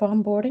OpenShift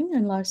onboarding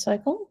and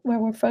lifecycle, where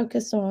we're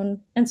focused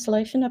on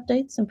installation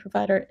updates and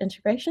provider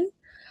integration.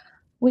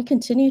 We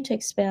continue to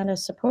expand our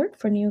support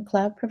for new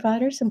cloud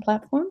providers and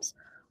platforms,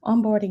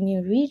 onboarding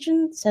new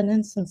regions and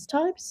instance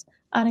types,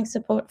 adding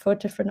support for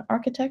different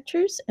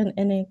architectures, and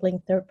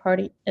enabling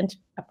third-party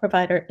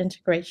provider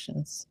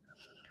integrations.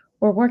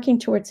 We're working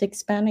towards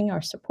expanding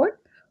our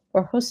support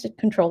for hosted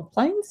control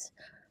planes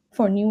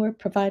for newer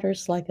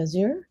providers like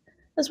Azure,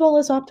 as well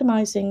as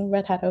optimizing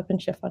Red Hat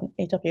OpenShift on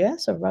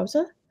AWS or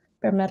ROSA,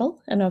 bare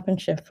metal, and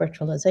OpenShift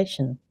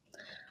virtualization.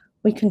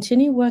 We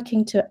continue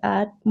working to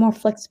add more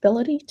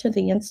flexibility to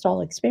the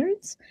install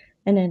experience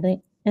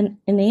and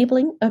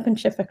enabling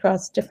OpenShift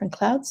across different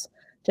clouds,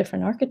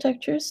 different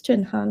architectures to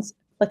enhance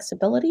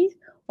flexibility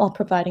while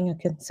providing a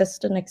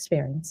consistent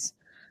experience.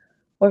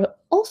 We're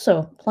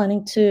also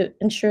planning to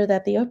ensure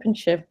that the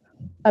OpenShift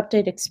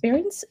update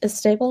experience is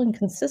stable and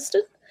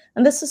consistent,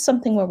 and this is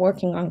something we're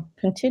working on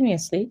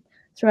continuously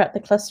throughout the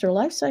cluster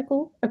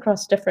lifecycle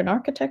across different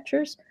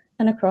architectures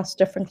and across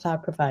different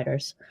cloud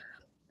providers.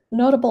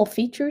 Notable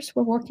features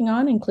we're working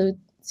on include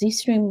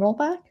zStream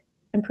rollback,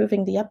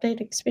 improving the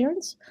update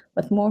experience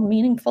with more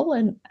meaningful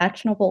and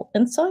actionable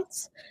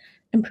insights,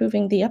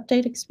 improving the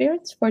update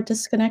experience for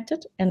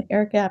disconnected and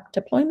air-gapped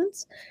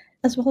deployments,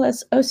 as well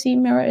as OC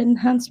mirror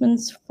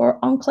enhancements for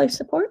enclave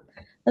support,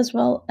 as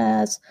well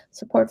as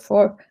support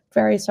for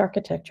various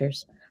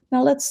architectures.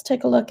 Now let's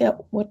take a look at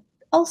what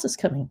else is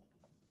coming.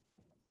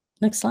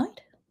 Next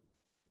slide.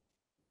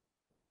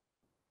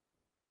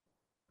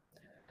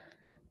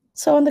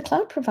 So on the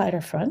cloud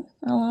provider front,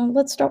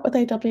 let's start with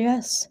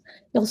AWS.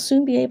 You'll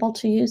soon be able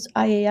to use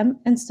IAM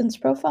instance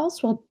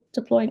profiles while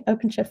deploying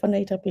OpenShift on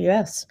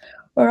AWS.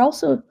 We're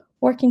also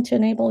working to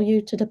enable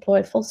you to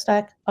deploy full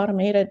stack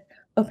automated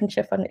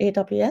OpenShift on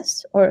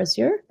AWS or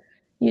Azure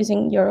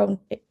using your own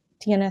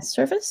DNS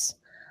service.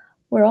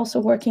 We're also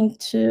working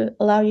to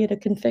allow you to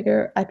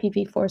configure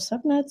IPv4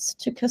 subnets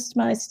to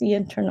customize the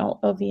internal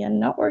OVN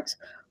networks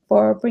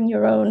for bring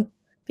your own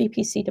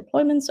VPC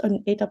deployments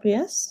on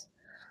AWS.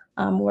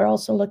 We're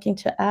also looking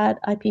to add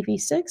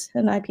IPv6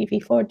 and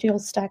IPv4 dual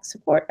stack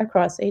support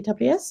across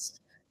AWS,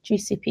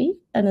 GCP,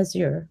 and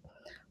Azure.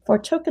 For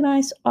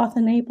tokenized auth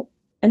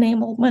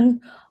enablement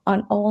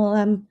on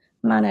OLM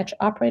managed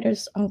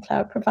operators on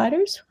cloud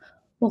providers,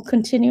 we'll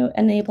continue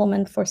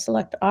enablement for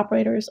select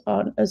operators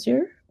on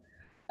Azure,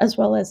 as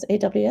well as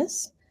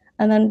AWS.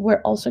 And then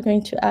we're also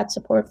going to add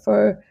support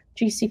for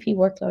GCP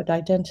workload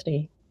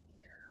identity.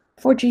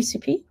 For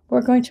GCP,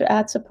 we're going to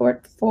add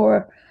support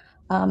for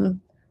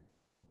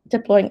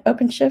deploying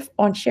OpenShift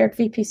on shared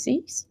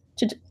VPCs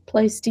to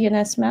place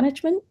DNS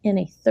management in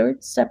a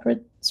third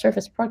separate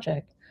service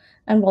project.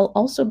 And we'll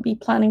also be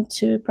planning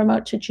to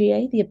promote to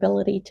GA the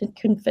ability to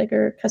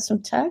configure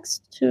custom tags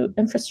to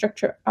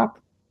infrastructure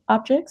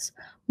objects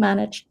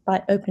managed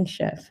by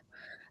OpenShift,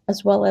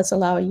 as well as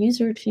allow a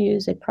user to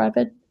use a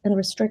private and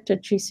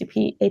restricted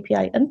GCP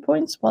API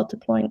endpoints while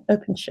deploying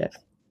OpenShift.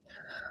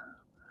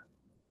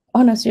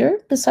 On Azure,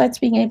 besides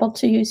being able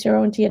to use your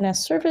own DNS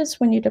service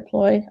when you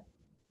deploy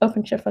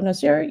OpenShift on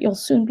Azure, you'll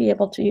soon be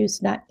able to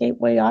use NAT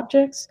gateway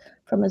objects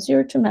from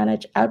Azure to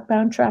manage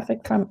outbound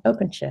traffic from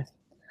OpenShift.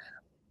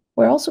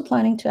 We're also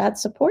planning to add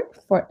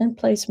support for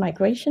in-place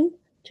migration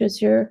to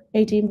Azure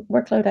AD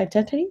workload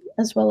identity,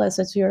 as well as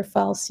Azure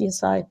file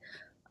CSI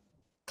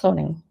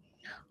cloning.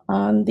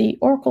 On the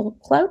Oracle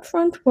Cloud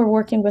front, we're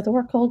working with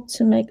Oracle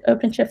to make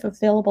OpenShift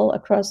available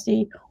across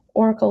the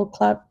Oracle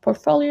Cloud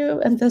portfolio,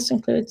 and this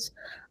includes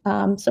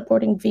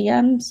supporting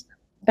VMs,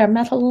 bare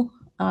metal,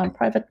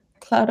 private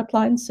cloud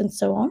appliance, and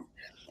so on.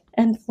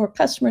 And for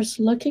customers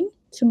looking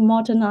to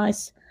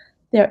modernize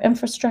their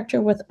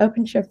infrastructure with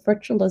OpenShift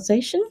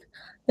virtualization,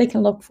 they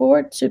can look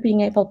forward to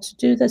being able to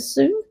do this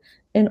soon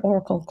in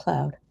Oracle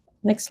Cloud.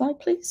 Next slide,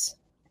 please.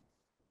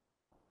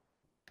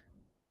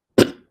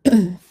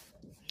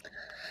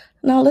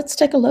 Now let's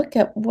take a look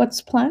at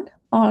what's planned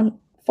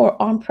for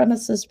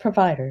on-premises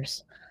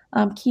providers.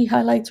 Key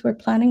highlights we're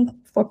planning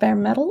for bare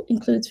metal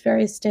includes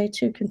various day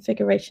 2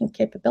 configuration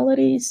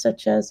capabilities,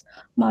 such as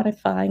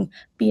modifying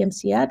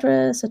BMC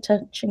address,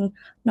 attaching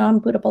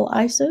non-bootable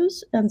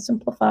ISOs, and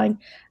simplifying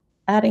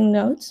adding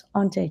nodes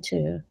on day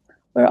 2.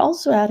 We're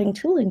also adding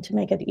tooling to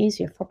make it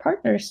easier for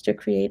partners to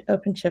create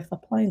OpenShift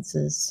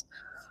appliances.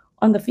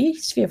 On the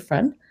vSphere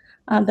front,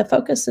 the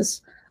focus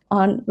is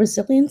on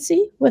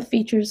resiliency with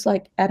features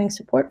like adding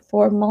support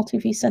for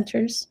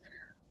multi-vCenters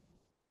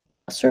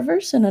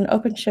servers in an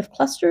OpenShift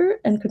cluster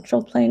and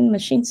control plane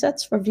machine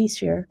sets for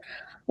vSphere.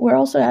 We're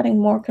also adding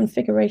more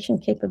configuration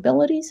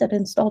capabilities at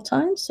install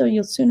time, so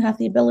you'll soon have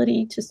the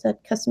ability to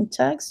set custom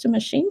tags to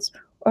machines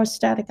or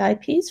static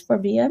IPs for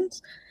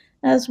VMs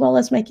as well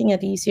as making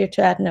it easier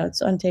to add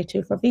nodes on day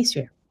 2 for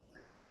vSphere.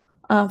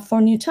 For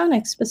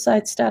Nutanix,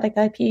 besides static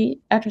IP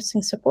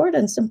addressing support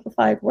and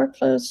simplified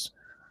workflows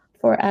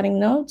for adding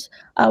nodes,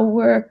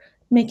 we're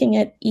making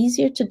it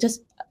easier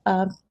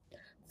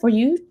for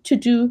you to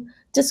do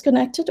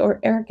disconnected or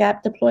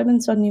air-gap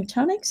deployments on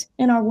Nutanix,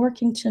 and are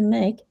working to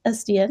make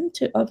SDN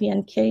to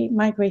OVNK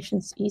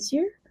migrations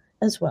easier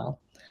as well.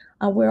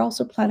 We're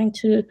also planning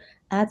to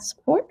add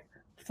support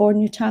for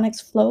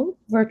Nutanix Flow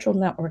virtual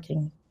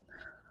networking.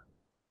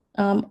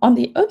 On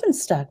the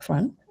OpenStack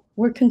front,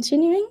 we're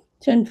continuing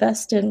to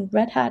invest in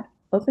Red Hat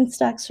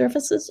OpenStack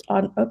services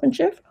on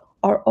OpenShift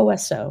or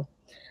OSO.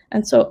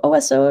 And so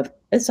OSO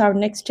is our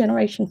next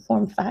generation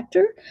form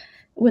factor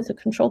with a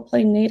control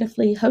plane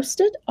natively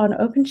hosted on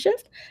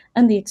OpenShift,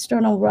 and the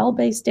external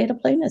RHEL-based data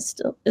plane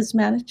is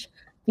managed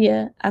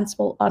via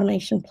Ansible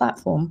automation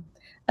platform.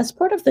 As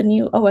part of the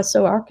new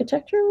OSO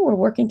architecture, we're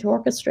working to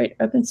orchestrate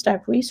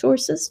OpenStack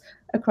resources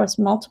across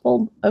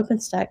multiple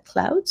OpenStack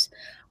clouds.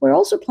 We're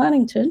also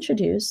planning to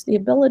introduce the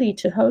ability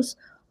to host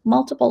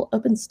multiple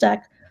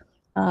OpenStack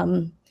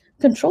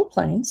control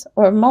planes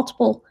or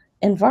multiple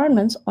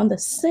environments on the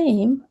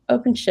same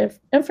OpenShift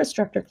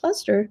infrastructure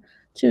cluster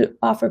to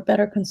offer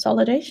better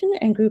consolidation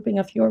and grouping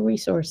of your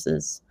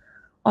resources.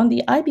 On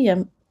the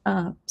IBM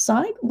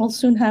side, we'll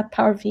soon have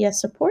Power VS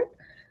support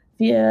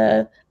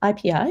via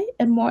IPI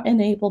and more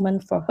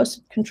enablement for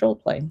hosted control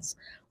planes.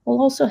 We'll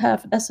also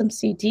have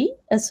SMCD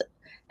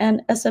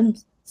and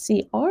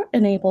SMCR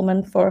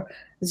enablement for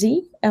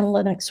Z and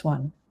Linux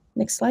One.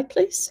 Next slide,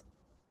 please.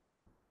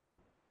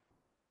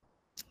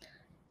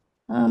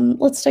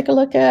 Let's take a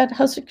look at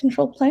hosted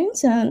control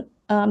planes and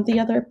the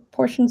other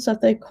portions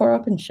of the core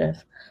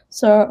OpenShift.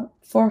 So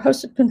for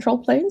hosted control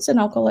planes, and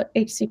I'll call it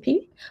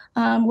HCP,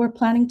 we're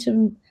planning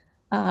to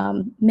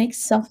make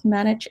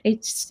self-managed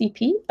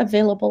HCP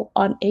available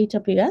on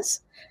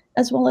AWS,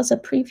 as well as a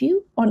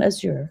preview on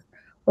Azure.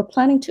 We're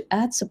planning to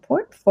add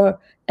support for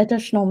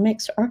additional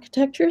mixed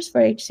architectures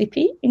for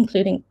HCP,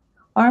 including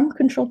ARM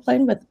control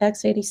plane with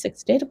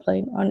x86 data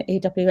plane on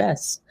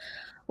AWS.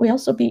 We're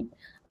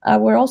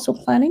also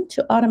planning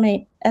to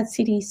automate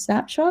etcd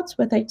snapshots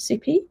with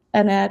HCP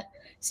and add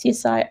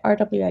CSI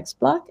RWX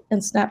block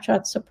and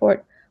snapshot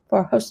support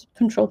for hosted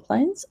control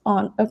planes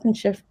on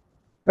OpenShift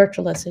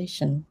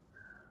virtualization.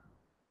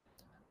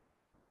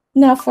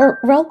 Now for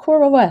RHEL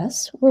Core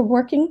OS,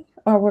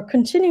 we're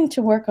continuing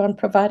to work on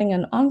providing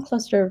an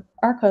on-cluster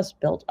RCOS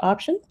build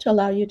option to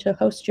allow you to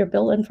host your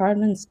build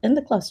environments in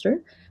the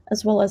cluster,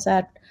 as well as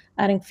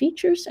adding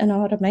features and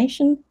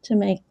automation to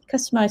make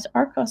customized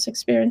RCOS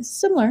experience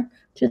similar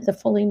to the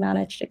fully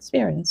managed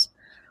experience.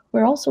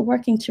 We're also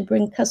working to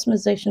bring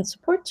customization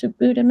support to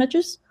boot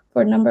images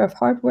for a number of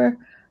hardware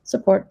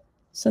support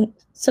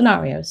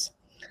scenarios.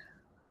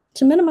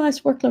 To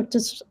minimize workload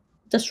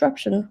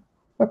disruption,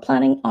 we're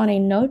planning on a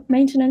node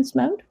maintenance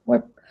mode.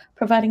 We're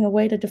providing a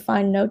way to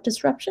define node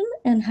disruption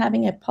and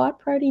having a pod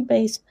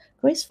priority-based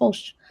graceful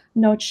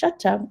node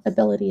shutdown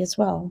ability as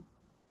well.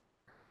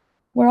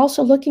 We're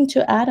also looking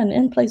to add an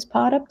in-place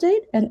pod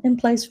update and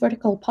in-place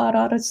vertical pod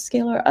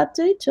autoscaler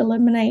update to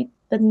eliminate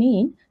the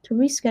need to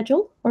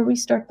reschedule or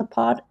restart the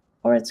pod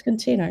or its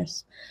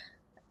containers.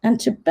 And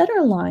to better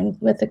align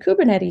with the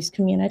Kubernetes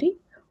community,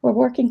 we're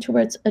working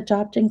towards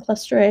adopting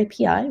Cluster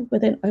API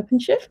within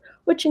OpenShift,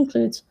 which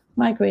includes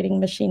migrating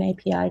Machine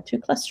API to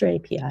Cluster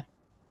API.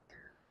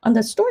 On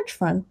the storage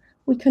front,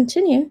 we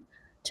continue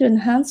to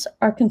enhance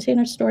our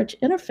container storage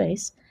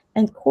interface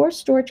and core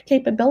storage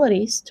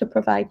capabilities to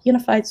provide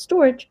unified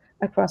storage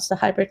across the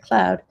hybrid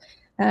cloud.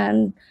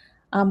 And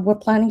we're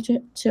planning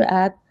to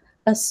add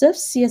a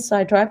CIFS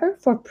CSI driver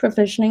for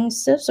provisioning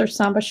CIFS or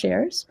Samba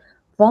shares,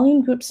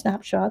 volume group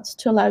snapshots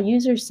to allow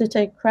users to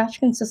take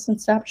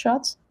crash-consistent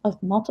snapshots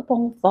of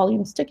multiple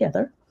volumes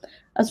together,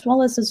 as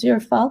well as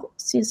Azure file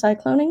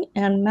CSI cloning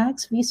and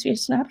max vSphere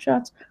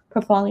snapshots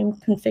for volume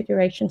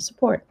configuration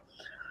support.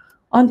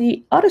 On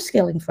the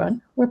autoscaling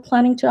front, we're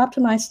planning to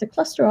optimize the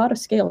cluster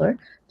autoscaler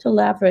to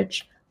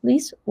leverage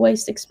least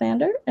waste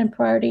expander and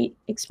priority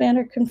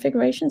expander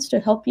configurations to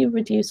help you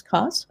reduce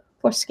costs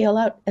for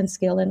scale-out and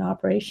scale-in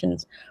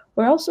operations.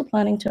 We're also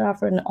planning to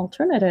offer an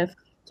alternative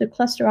to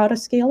cluster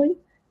autoscaling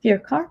via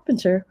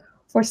Carpenter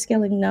for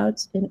scaling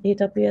nodes in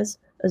AWS,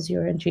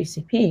 Azure, and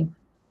GCP.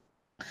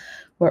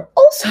 We're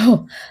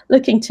also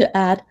looking to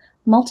add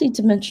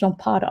multi-dimensional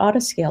pod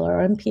autoscaler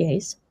or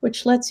MPAs,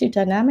 which lets you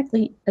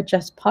dynamically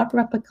adjust pod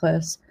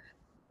replicas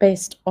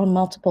based on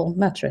multiple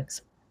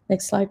metrics.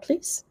 Next slide,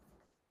 please.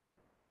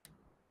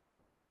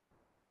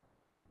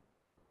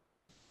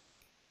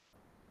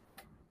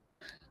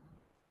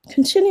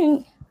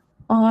 Continuing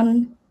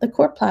on the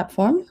core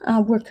platform,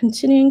 we're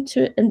continuing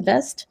to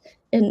invest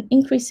in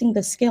increasing the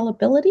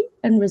scalability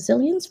and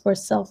resilience for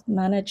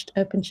self-managed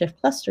OpenShift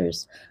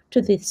clusters.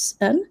 To this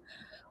end,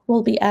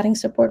 we'll be adding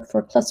support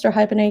for cluster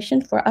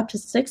hibernation for up to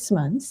 6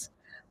 months,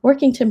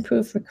 working to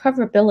improve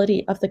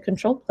recoverability of the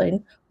control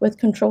plane with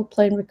control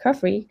plane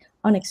recovery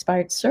on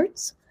expired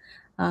certs.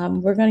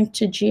 We're going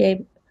to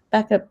GA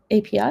backup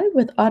API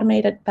with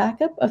automated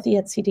backup of the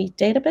etcd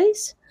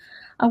database.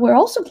 We're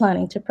also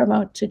planning to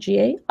promote to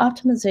GA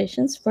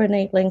optimizations for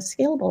enabling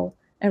scalable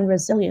and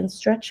resilient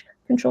stretch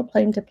control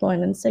plane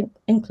deployments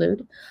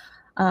include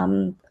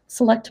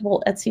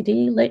selectable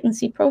etcd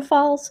latency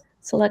profiles,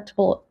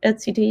 selectable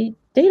etcd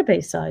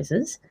database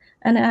sizes,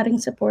 and adding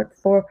support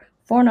for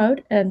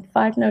 4-node and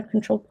 5-node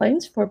control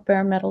planes for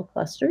bare metal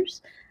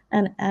clusters,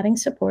 and adding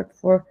support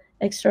for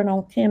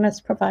external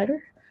KMS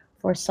provider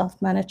for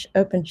self-managed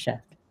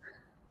OpenShift.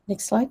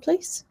 Next slide,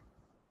 please.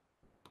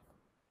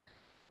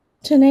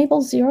 To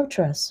enable zero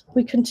trust,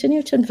 we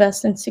continue to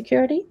invest in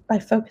security by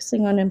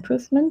focusing on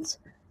improvements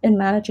in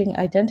managing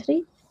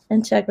identity,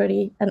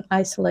 integrity, and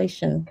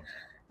isolation.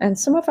 And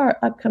some of our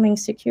upcoming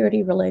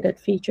security-related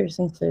features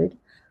include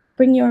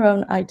bring your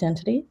own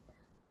identity,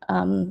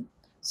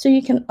 so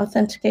you can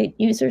authenticate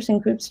users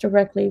and groups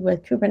directly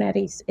with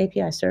Kubernetes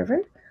API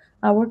server.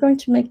 We're going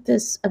to make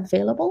this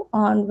available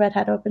on Red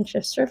Hat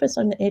OpenShift service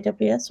on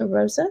AWS or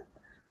ROSA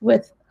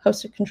with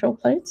hosted control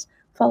planes,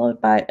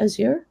 followed by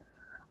Azure,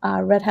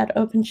 Red Hat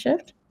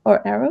OpenShift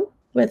or Arrow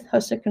with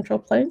hosted control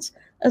planes,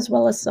 as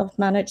well as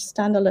self-managed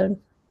standalone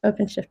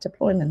OpenShift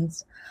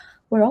deployments.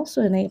 We're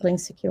also enabling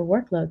secure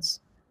workloads,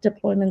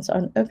 deployments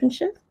on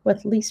OpenShift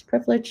with least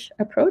privilege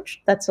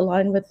approach that's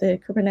aligned with the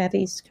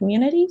Kubernetes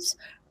community's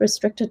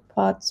restricted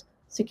pods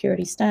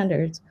security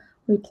standards.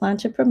 We plan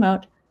to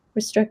promote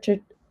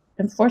restricted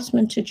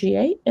enforcement to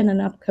GA in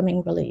an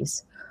upcoming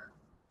release.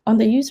 On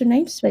the user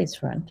namespace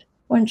front,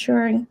 we're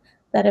ensuring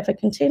that if a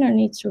container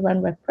needs to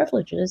run with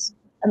privileges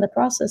and the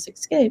process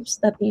escapes,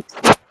 that the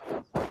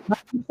not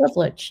be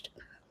privileged.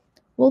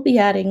 We'll be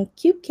adding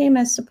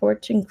kubekms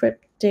support to encrypt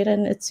data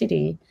in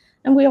etcd,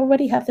 and we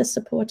already have this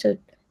supported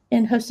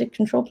in hosted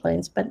control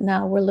planes, but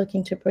now we're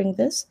looking to bring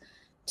this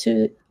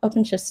to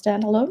OpenShift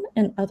standalone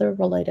and other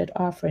related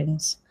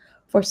offerings.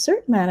 For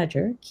Cert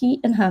Manager, key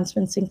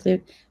enhancements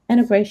include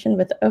integration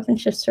with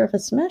OpenShift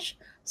Service Mesh,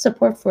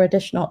 support for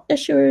additional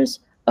issuers,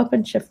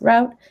 OpenShift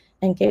Route,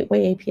 and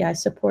Gateway API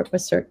support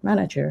with Cert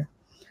Manager.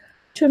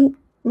 To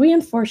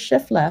reinforce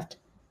shift left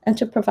and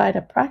to provide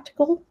a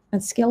practical and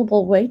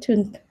scalable way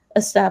to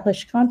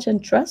establish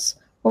content trust,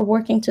 we're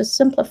working to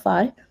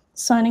simplify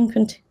signing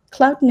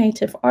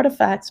cloud-native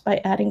artifacts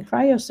by adding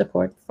cryo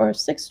support for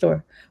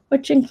Sigstore,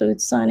 which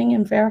includes signing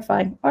and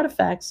verifying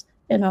artifacts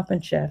in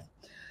OpenShift.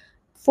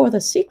 For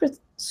the Secret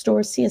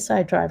Store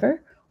CSI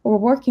driver, we're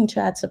working to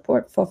add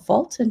support for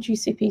Vault and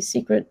GCP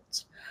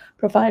secrets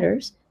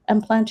providers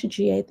and plan to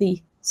GA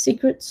the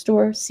Secret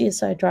Store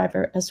CSI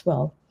driver as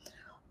well.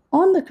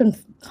 On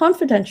the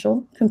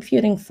confidential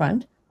computing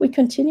front, we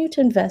continue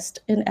to invest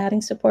in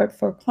adding support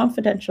for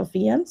confidential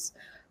VMs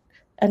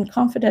and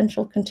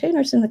confidential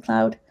containers in the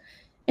cloud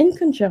in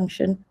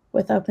conjunction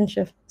with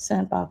OpenShift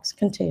Sandbox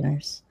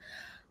containers.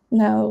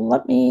 Now,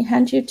 let me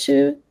hand you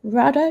to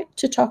Radha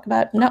to talk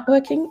about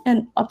networking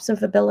and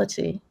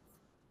observability.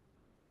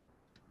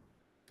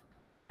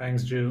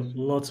 Thanks, Jill.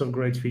 Lots of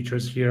great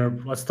features here.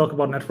 Let's talk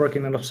about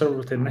networking and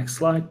observability. Next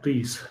slide,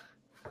 please.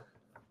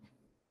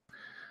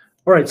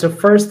 All right, so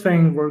first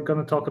thing, we're going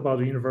to talk about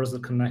universal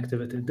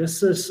connectivity.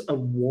 This is a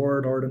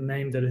word or the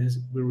name that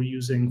we were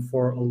using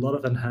for a lot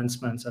of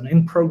enhancements and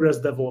in-progress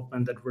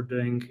development that we're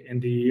doing in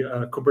the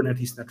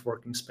Kubernetes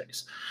networking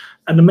space.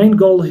 And the main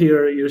goal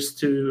here is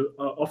to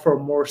offer a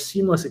more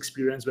seamless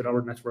experience with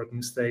our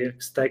networking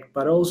stack,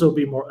 but also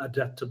be more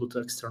adaptable to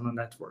external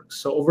networks.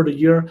 So over the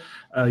year,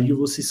 you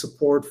will see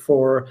support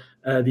for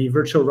the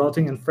virtual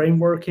routing and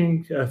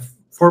forwarding,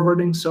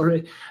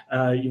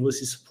 you will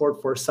see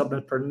support for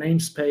subnet per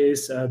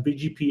namespace,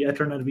 BGP,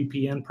 Ethernet,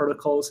 VPN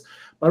protocols.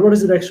 But what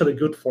is it actually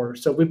good for?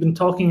 So we've been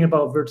talking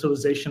about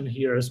virtualization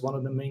here as one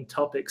of the main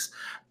topics.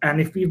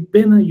 And if we've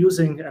been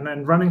using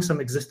and running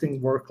some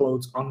existing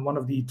workloads on one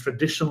of the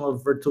traditional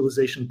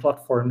virtualization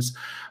platforms,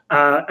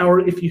 or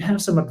if you have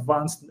some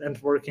advanced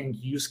networking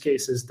use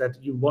cases that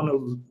you want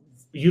to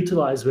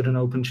utilize within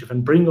OpenShift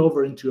and bring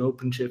over into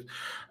OpenShift,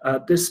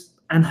 this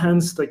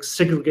enhanced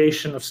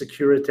segregation of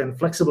security and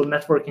flexible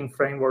networking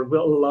framework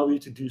will allow you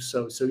to do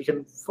so. So you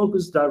can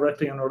focus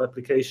directly on your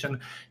application.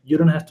 You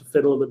don't have to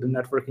fiddle with the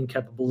networking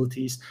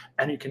capabilities,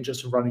 and you can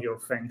just run your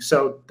thing.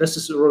 So this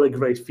is a really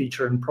great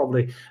feature and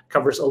probably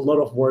covers a lot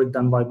of work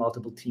done by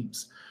multiple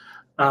teams.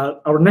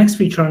 Our next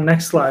feature on the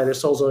next slide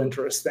is also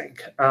interesting.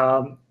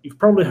 You've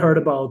probably heard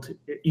about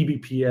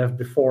eBPF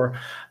before.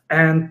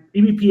 And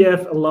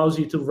eBPF allows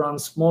you to run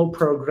small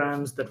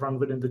programs that run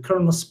within the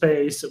kernel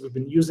space. We've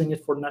been using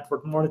it for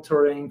network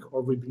monitoring,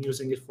 or we've been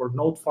using it for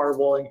node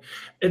firewalling.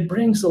 It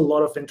brings a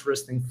lot of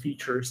interesting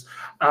features,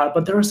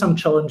 but there are some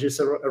challenges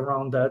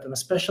around that. And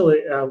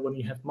especially when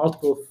you have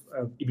multiple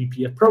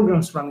eBPF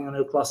programs running on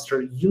your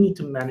cluster, you need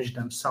to manage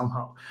them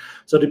somehow.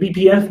 So the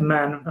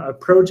BPF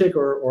project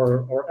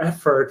or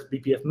effort,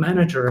 BPF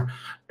Manager,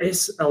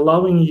 is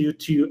allowing you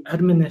to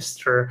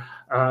administer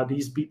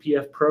these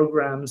BPF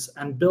programs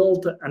and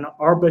build an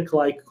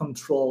RBAC-like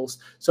controls.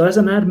 So as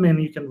an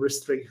admin, you can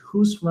restrict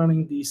who's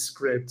running these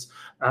scripts,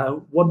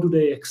 what do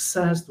they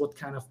access, what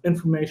kind of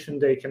information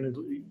they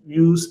can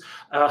use,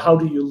 how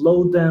do you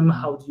load them,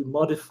 how do you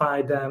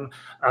modify them.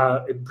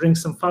 It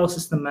brings some file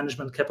system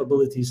management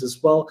capabilities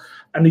as well.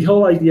 And the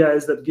whole idea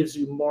is that gives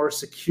you more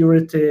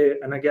security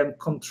and, again,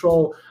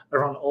 control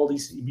around all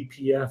these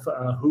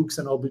eBPF hooks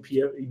and all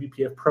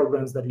eBPF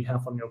programs that you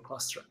have on your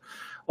cluster.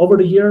 Over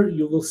the year,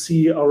 you will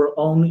see our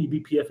own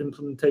eBPF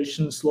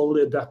implementation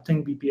slowly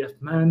adapting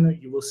BPF-man.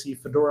 You will see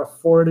Fedora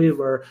 40,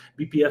 where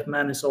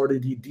BPF-man is already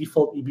the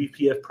default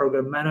eBPF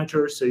program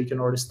manager, so you can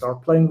already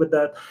start playing with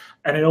that.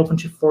 And in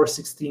OpenShift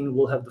 4.16,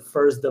 we'll have the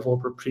first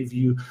developer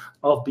preview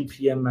of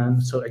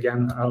BPM-man. So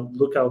again,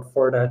 look out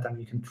for that, and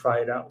you can try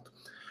it out.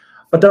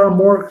 But there are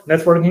more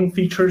networking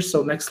features.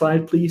 So next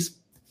slide, please.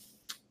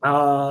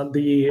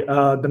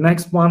 The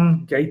next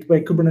one,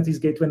 gateway,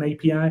 Kubernetes Gateway and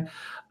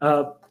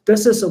API.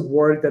 This is a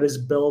work that is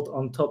built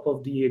on top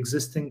of the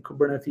existing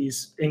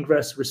Kubernetes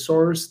ingress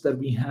resource that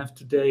we have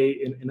today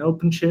in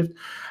OpenShift,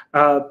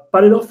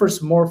 but it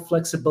offers more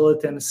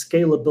flexibility and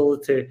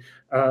scalability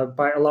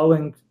by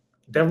allowing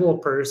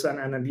developers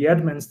and the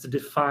admins to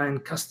define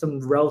custom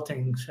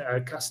routing,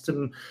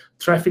 custom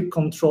traffic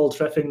control,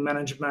 traffic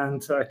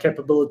management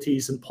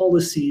capabilities and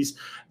policies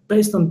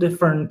based on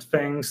different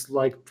things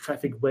like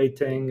traffic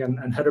weighting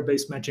and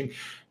header-based matching.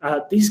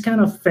 These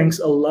kind of things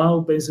allow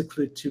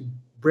basically to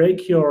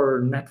break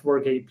your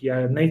network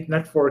API,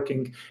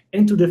 networking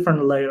into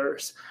different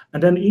layers.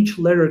 And then each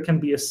layer can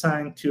be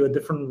assigned to a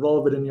different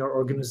role within your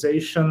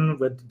organization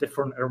with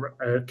different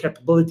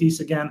capabilities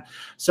again.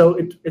 So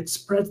it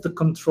spreads the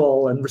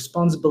control and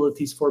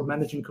responsibilities for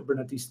managing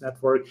Kubernetes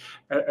network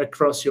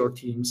across your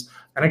teams.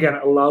 And again,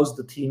 it allows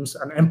the teams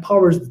and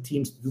empowers the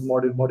teams to do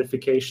more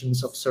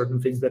modifications of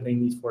certain things that they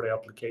need for their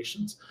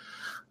applications.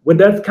 With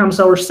that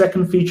comes our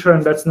second feature,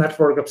 and that's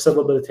network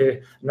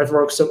observability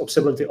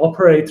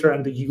operator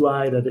and the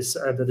UI that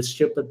is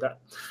shipped with that.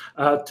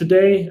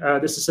 Today,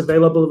 this is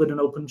available with an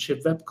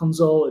OpenShift web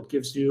console. It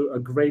gives you a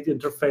great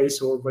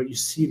interface where you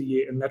see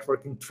the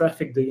networking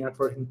traffic, the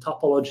networking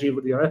topology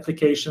with your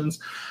applications.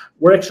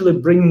 We're actually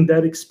bringing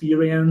that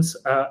experience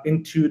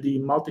into the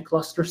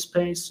multi-cluster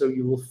space. So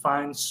you will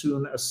find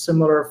soon a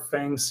similar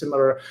thing,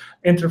 similar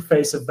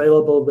interface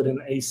available within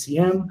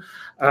ACM.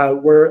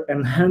 We're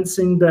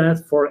enhancing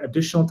that for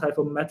additional type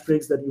of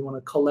metrics that you want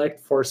to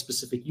collect for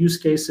specific use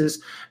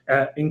cases,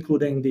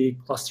 including the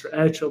cluster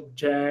edge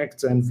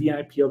objects and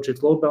VIP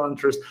object load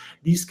balancers,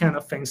 these kind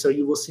of things. So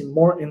you will see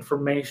more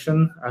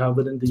information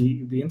within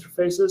the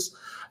interfaces.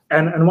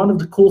 And one of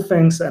the cool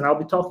things, and I'll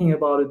be talking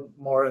about it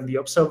more in the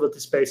observability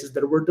space, is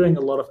that we're doing a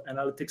lot of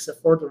analytics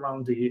effort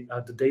around the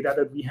data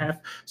that we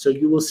have. So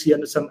you will see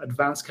some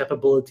advanced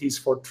capabilities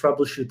for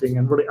troubleshooting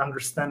and really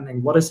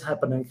understanding what is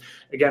happening,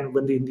 again,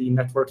 within the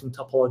networking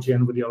topology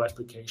and with your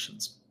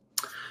applications.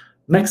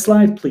 Next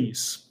slide,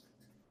 please.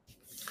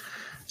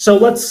 So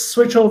let's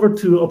switch over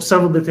to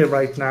observability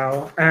right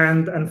now.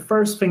 And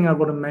first thing I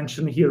want to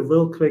mention here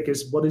real quick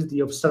is what is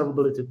the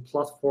observability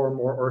platform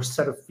or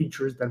set of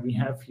features that we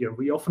have here.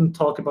 We often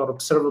talk about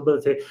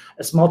observability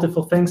as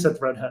multiple things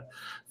at Red Hat.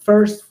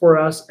 First, for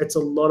us, it's a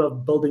lot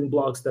of building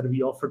blocks that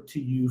we offer to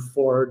you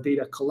for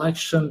data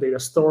collection,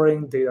 data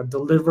storing, data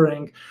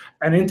delivering,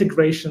 and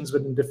integrations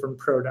within different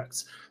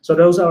products. So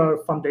those are our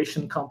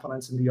foundation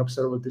components in the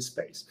observability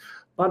space.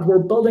 But we're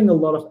building a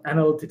lot of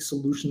analytic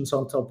solutions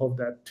on top of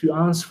that to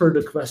answer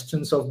the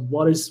questions of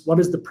what is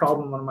the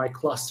problem on my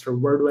cluster?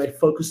 Where do I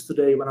focus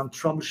today when I'm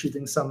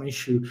troubleshooting some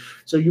issue?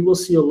 So you will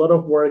see a lot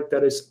of work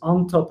that is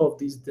on top of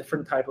these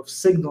different type of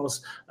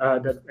signals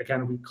that,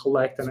 again, we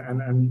collect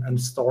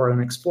and store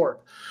and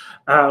export.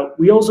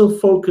 We also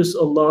focus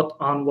a lot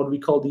on what we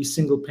call the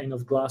single pane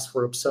of glass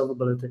for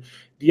observability.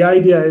 The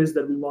idea is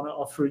that we want to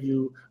offer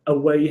you a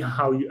way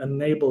how you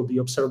enable the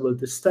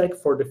observability stack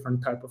for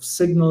different type of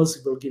signals.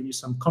 We'll give you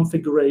some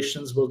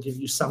configurations. We'll give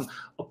you some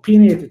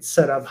opinionated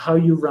setup, how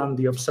you run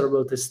the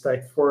observability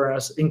stack for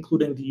us,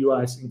 including the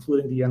UIs,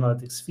 including the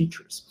analytics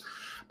features.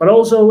 But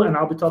also, and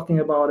I'll be talking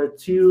about it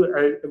too,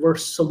 we're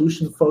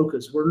solution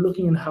focused. We're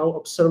looking at how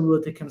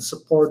observability can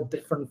support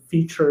different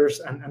features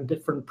and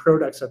different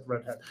products at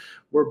Red Hat.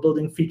 We're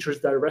building features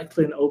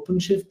directly in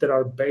OpenShift that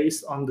are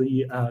based on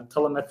the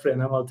telemetry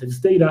and analytics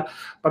data,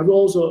 but we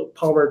also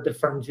power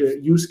different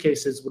use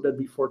cases, would that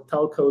be for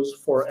telcos,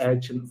 for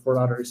edge, and for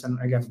others. And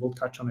again, we'll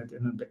touch on it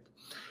in a bit.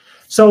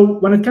 So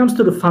when it comes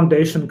to the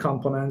foundation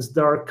components,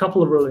 there are a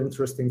couple of really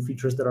interesting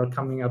features that are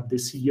coming up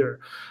this year.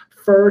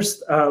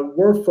 First,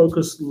 we're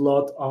focused a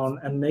lot on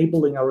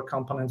enabling our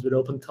components with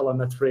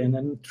OpenTelemetry and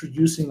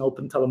introducing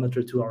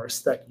OpenTelemetry to our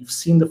stack. You've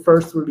seen the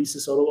first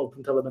releases of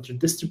OpenTelemetry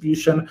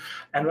distribution,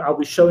 and I'll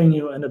be showing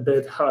you in a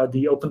bit how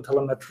the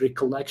OpenTelemetry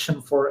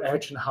collection for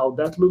Edge and how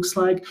that looks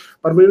like.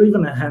 But we're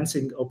even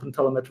enhancing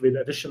OpenTelemetry with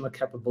additional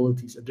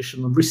capabilities,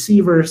 additional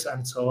receivers,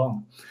 and so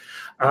on.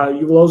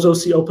 You will also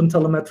see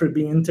OpenTelemetry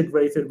being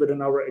integrated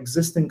within our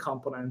existing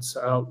components.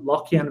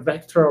 Locky and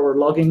Vector, our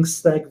logging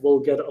stack, will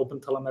get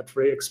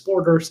OpenTelemetry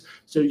exporters,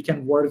 so you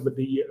can work with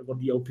the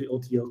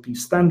OTLP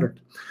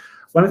standard.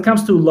 When it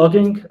comes to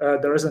logging,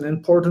 there is an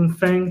important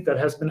thing that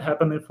has been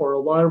happening for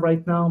a while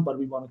right now, but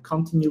we want to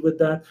continue with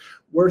that.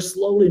 We're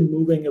slowly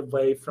moving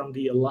away from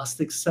the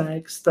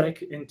Elasticsearch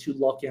stack into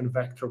Locky and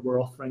Vector. We're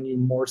offering you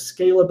more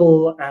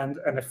scalable and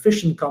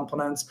efficient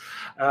components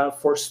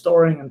for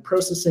storing and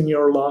processing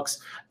your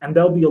logs, and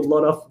there'll be a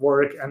lot of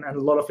work and a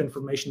lot of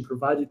information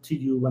provided to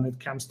you when it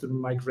comes to the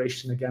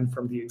migration again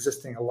from the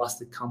existing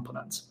Elastic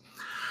components.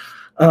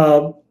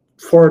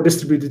 For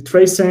distributed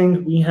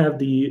tracing, we have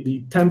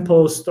the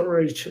tempo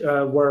storage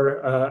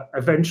where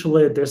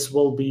eventually this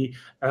will be,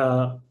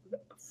 oh,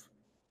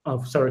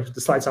 sorry, the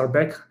slides are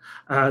back.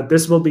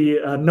 This will be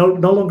no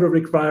longer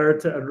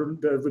required.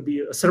 There will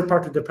be a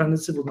third-party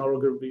dependency will no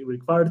longer be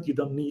required. You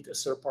don't need a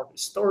third-party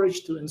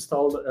storage to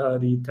install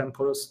the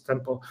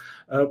Tempo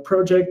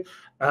project.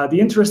 The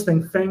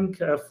interesting thing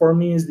for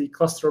me is the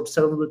cluster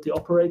observability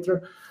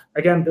operator.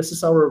 Again, this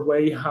is our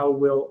way how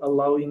we'll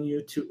allowing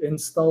you to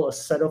install a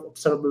set of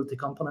observability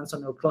components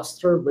on your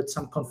cluster with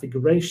some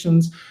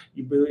configurations.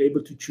 You'll be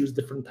able to choose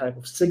different type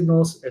of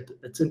signals.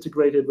 It's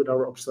integrated with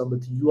our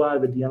observability UI,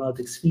 with the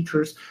analytics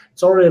features.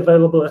 It's already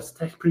available as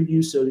tech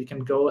preview, so you can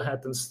go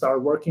ahead and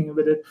start working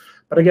with it.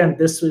 But again,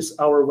 this is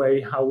our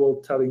way how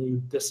we're telling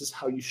you this is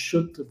how you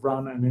should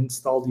run and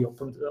install the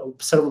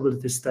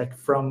observability stack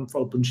from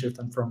OpenShift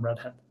and from Red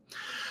Hat.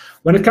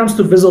 When it comes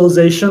to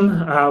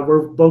visualization,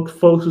 we're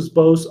focused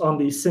both on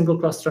the single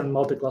cluster and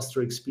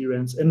multi-cluster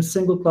experience. In a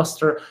single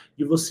cluster,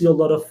 you will see a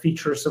lot of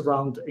features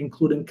around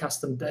including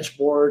custom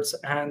dashboards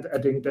and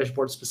adding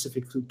dashboards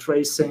specific to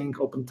tracing,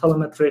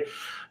 OpenTelemetry,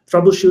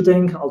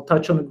 troubleshooting. I'll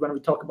touch on it when we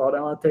talk about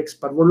analytics,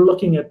 but we're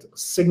looking at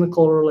signal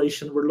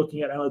correlation. We're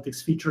looking at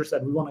analytics features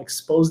and we want to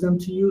expose them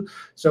to you.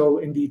 So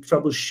in the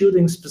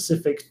troubleshooting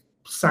specific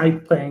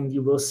side plane,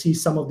 you will see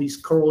some of these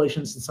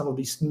correlations and some of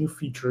these new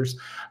features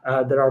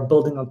that are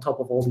building on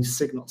top of all these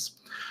signals.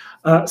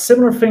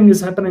 Similar thing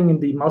is happening in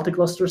the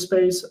multi-cluster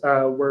space.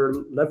 We're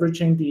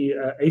leveraging the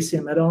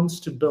ACM add-ons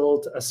to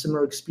build a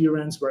similar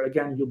experience where,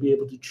 again, you'll be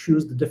able to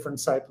choose the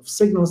different type of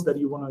signals that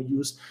you want to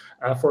use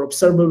for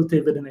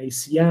observability within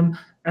ACM,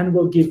 and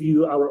we'll give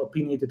you our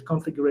opinionated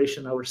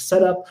configuration, our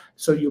setup,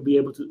 so you'll be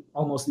able to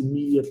almost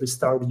immediately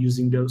start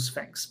using those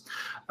things.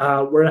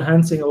 We're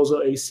enhancing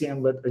also ACM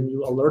with a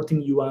new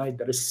alerting UI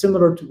that is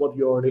similar to what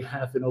you already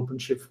have in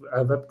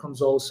OpenShift Web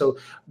Console. So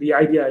the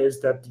idea is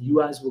that the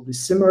UIs will be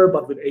similar,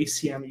 but with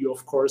ACM, you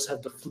of course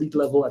have the fleet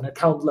level and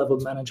account level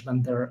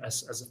management there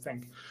as a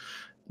thing.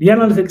 The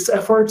analytics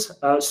efforts,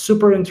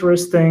 super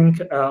interesting.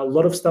 A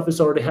lot of stuff is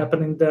already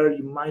happening there.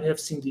 You might have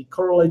seen the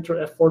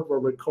correlator effort where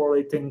we're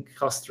correlating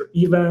cluster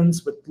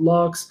events with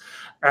logs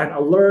and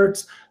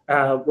alerts.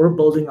 We're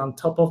building on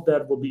top of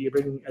that. We'll be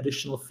bringing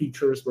additional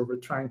features where we're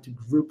trying to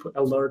group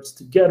alerts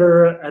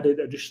together, added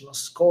additional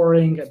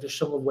scoring,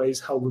 additional ways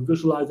how we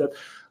visualize that.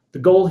 The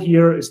goal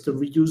here is to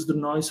reduce the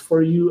noise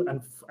for you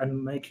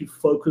and make you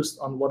focused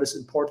on what is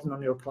important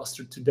on your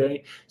cluster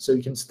today so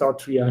you can start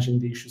triaging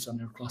the issues on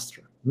your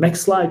cluster.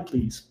 Next slide,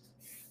 please.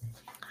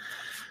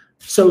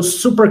 So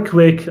super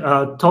quick,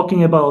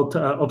 talking about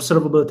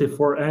observability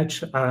for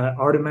Edge. I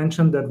already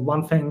mentioned that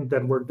one thing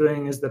that we're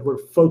doing is that we're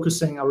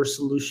focusing our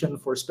solution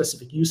for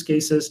specific use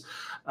cases.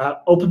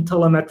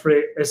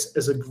 OpenTelemetry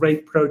is a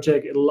great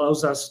project. It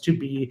allows us to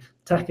be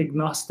tech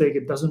agnostic.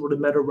 It doesn't really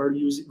matter whether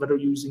you're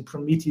using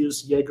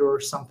Prometheus, Jaeger, or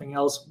something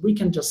else. We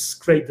can just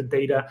scrape the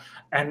data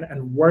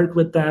and work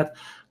with that.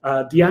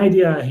 The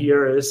idea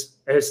here is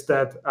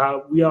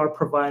that we are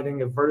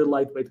providing a very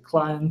lightweight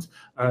client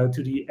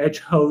to the Edge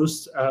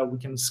host. We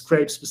can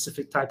scrape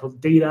specific type of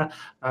data.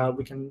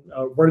 We can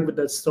work with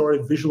that story,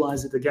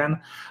 visualize it again.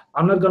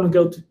 I'm not going to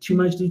go to too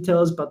much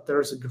details, but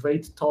there's a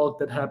great talk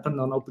that happened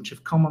on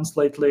OpenShift Commons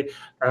lately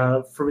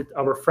for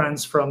our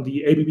friends from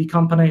the ABB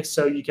company.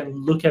 So you can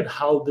look at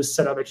how this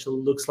setup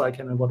actually looks like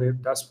and what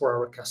it does for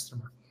our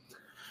customer.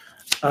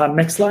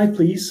 Next slide,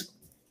 please.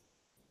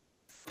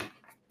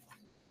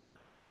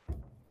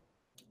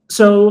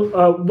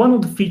 So one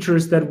of the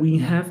features that we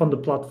have on the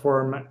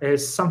platform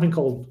is something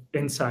called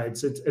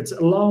Insights. It's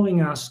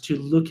allowing us to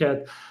look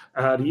at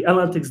the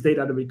analytics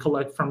data that we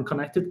collect from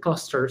connected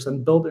clusters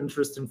and build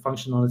interesting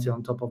functionality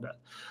on top of that.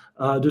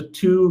 The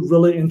two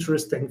really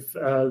interesting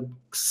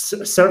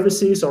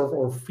services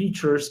or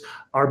features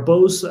are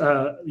both,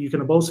 you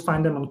can both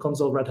find them on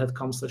console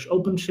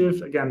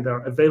redhat.com/OpenShift. Again, they're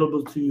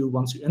available to you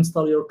once you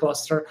install your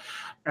cluster.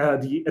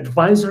 The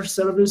advisor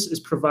service is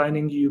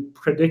providing you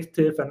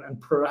predictive and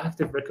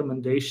proactive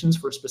recommendations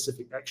for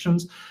specific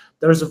actions.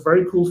 There's a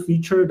very cool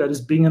feature that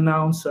is being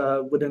announced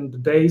within the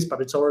days,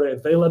 but it's already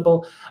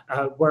available,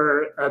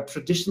 where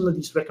traditionally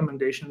these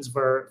recommendations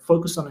were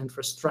focused on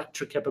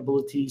infrastructure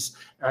capabilities,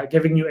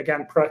 giving you, again,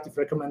 again, proactive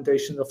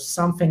recommendation of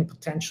something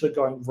potentially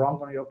going wrong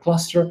on your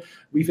cluster.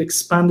 We've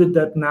expanded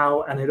that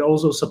now, and it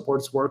also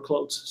supports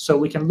workloads. So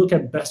we can look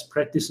at best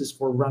practices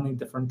for running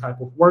different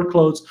type of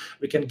workloads.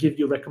 We can give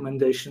you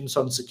recommendations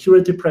on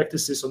security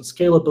practices, on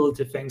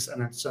scalability things,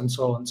 and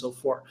so on and so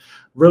forth.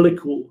 Really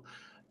cool.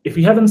 If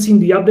you haven't seen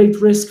the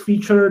update risk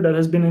feature that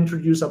has been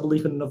introduced, I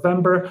believe in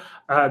November,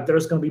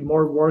 there's going to be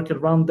more work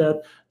around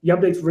that. The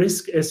update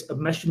risk is a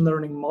machine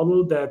learning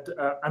model that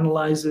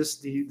analyzes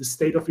the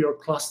state of your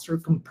cluster,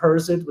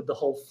 compares it with the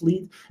whole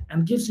fleet,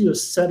 and gives you a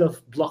set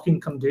of blocking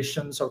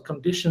conditions or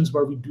conditions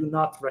where we do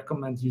not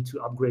recommend you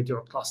to upgrade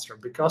your cluster.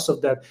 Because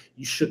of that,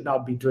 you should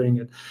not be doing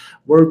it.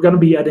 We're going to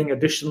be adding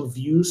additional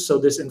views, so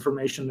this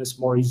information is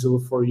more easy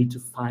for you to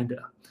find.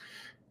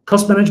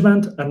 Cost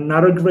management,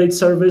 another great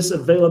service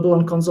available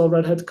on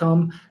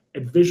console.red-hat.com.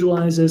 It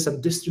visualizes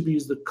and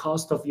distributes the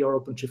cost of your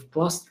OpenShift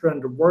cluster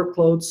and the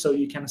workload, so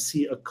you can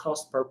see a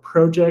cost per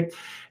project.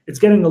 It's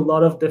getting a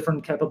lot of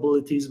different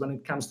capabilities when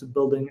it comes to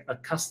building a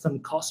custom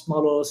cost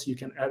models. You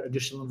can add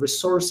additional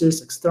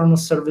resources, external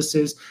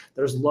services.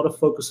 There's a lot of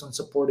focus on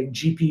supporting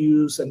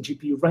GPUs and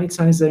GPU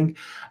right-sizing.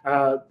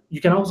 You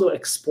can also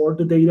export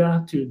the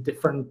data to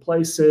different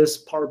places,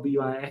 Power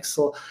BI,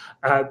 Excel.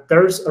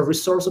 There's a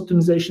resource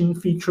optimization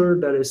feature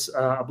that is,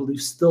 I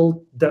believe,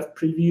 still dev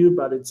preview,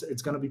 but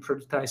it's going to be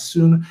prototyped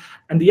soon.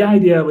 And the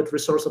idea with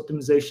resource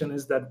optimization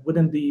is that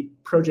within the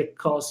project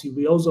cost, you'll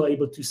be also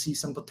able to see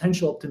some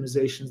potential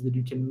optimizations that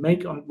you can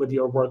make with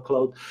your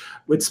workload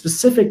with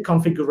specific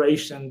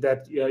configuration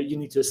that you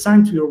need to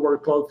assign to your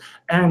workload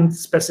and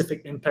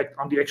specific impact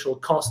on the actual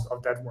cost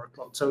of that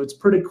workload. So it's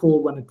pretty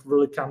cool when it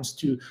really comes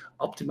to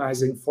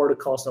optimizing for the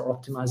cost or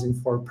optimizing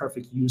for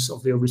perfect use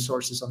of your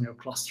resources on your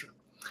cluster.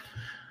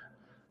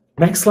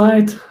 Next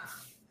slide.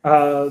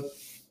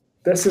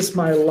 This is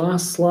my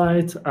last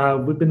slide.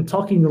 We've been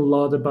talking a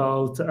lot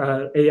about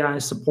AI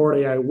support,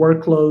 AI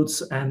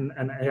workloads, and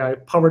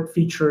AI-powered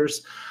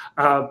features.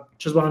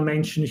 Just want to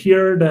mention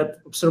here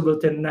that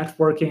observability and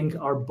networking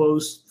are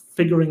both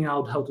figuring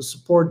out how to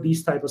support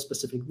these type of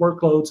specific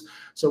workloads.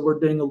 So we're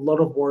doing a lot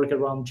of work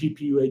around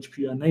GPU,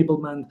 HPU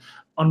enablement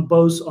on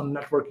both on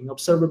networking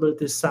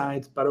observability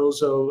side, but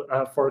also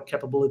for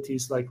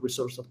capabilities like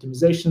resource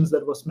optimizations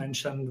that was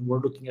mentioned. We're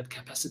looking at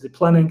capacity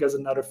planning as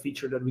another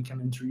feature that we can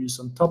introduce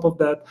on top of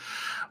that.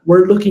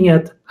 We're looking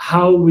at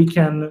how we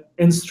can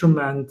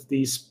instrument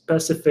these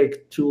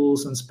specific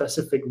tools and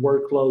specific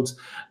workloads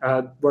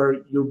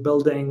where you're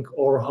building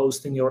or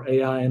hosting your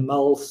AI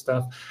ML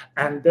stuff.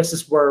 And this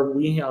is where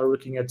we are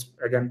looking at,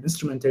 again,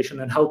 instrumentation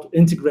and how to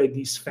integrate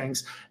these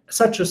things,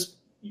 such as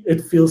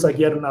it feels like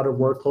yet another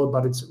workload,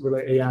 but it's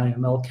really AI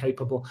ML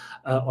capable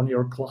on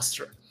your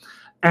cluster.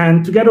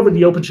 And together with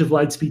the OpenShift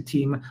Lightspeed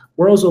team,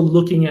 we're also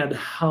looking at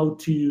how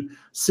to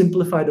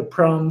simplify the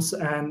prompts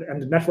and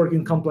the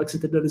networking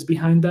complexity that is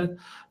behind that,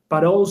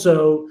 but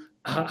also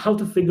how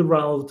to figure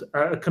out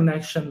a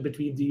connection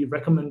between the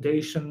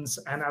recommendations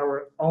and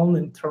our own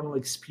internal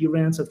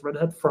experience at Red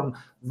Hat from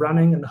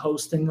running and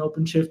hosting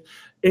OpenShift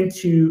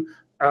into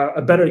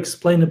a better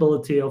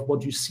explainability of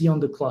what you see on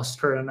the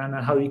cluster and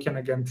how you can,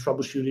 again,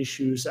 troubleshoot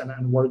issues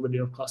and work with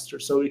your cluster.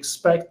 So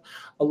expect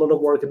a lot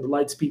of work in the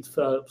Lightspeed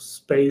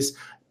space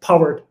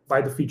powered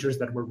by the features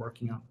that we're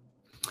working on.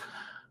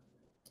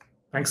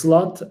 Thanks a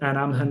lot, and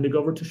I'm handing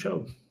over to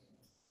Show.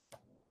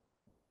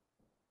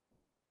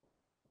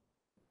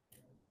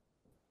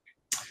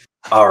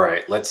 All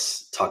right,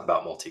 let's talk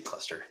about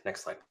multi-cluster.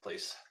 Next slide,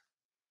 please.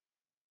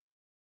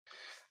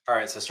 All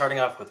right, so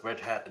starting off with Red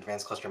Hat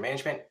Advanced Cluster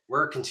Management,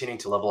 we're continuing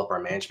to level up our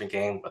management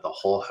game with a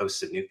whole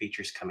host of new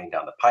features coming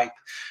down the pipe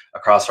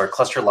across our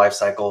cluster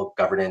lifecycle,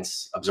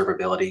 governance,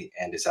 observability,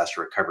 and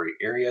disaster recovery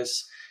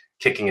areas.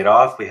 Kicking it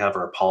off, we have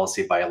our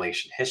policy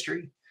violation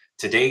history.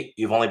 To date,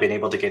 you've only been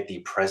able to get the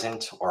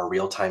present or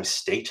real-time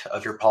state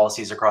of your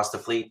policies across the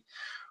fleet.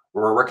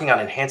 We're working on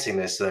enhancing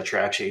this so that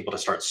you're actually able to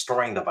start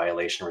storing the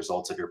violation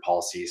results of your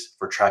policies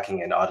for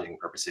tracking and auditing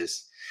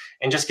purposes,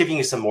 and just giving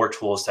you some more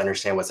tools to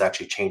understand what's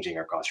actually changing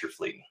across your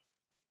fleet.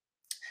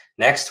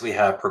 Next, we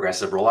have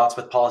progressive rollouts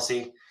with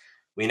policy.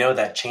 We know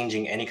that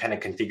changing any kind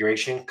of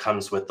configuration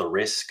comes with the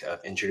risk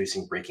of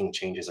introducing breaking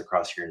changes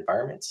across your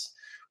environments.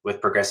 With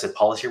progressive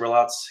policy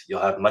rollouts,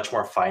 you'll have much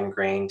more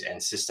fine-grained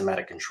and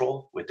systematic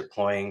control with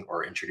deploying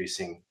or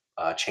introducing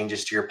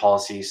changes to your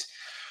policies,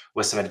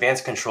 with some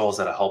advanced controls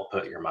that'll help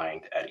put your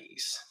mind at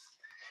ease.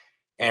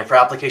 And for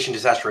application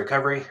disaster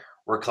recovery,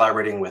 we're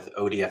collaborating with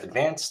ODF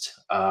Advanced,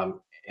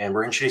 and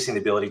we're introducing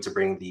the ability to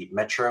bring the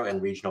metro and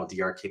regional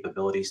DR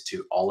capabilities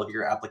to all of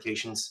your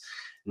applications,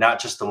 not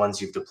just the ones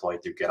you've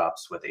deployed through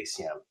GitOps with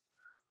ACM.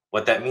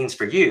 What that means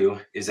for you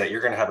is that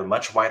you're going to have a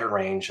much wider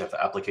range of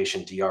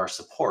application DR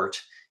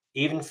support,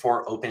 even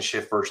for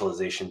OpenShift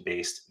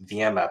virtualization-based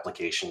VM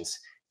applications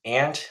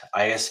and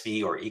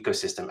ISV or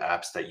ecosystem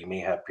apps that you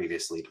may have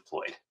previously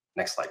deployed.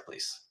 Next slide,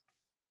 please.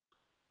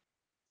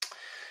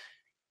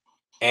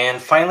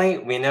 And finally,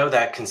 we know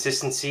that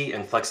consistency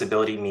and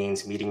flexibility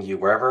means meeting you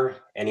wherever,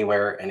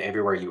 anywhere, and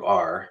everywhere you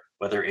are,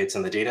 whether it's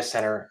in the data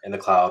center, in the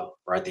cloud,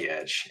 or at the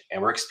edge.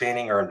 And we're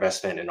expanding our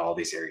investment in all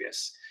these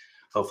areas.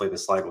 Hopefully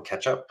this slide will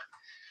catch up.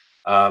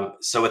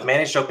 So with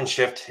Managed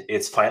OpenShift,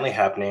 it's finally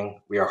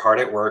happening. We are hard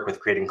at work with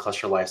creating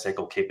cluster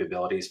lifecycle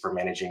capabilities for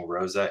managing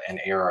ROSA and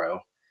ARO.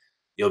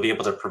 You'll be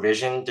able to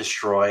provision,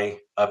 destroy,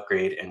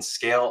 upgrade, and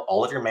scale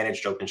all of your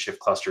Managed OpenShift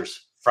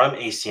clusters from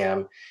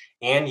ACM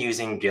and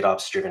using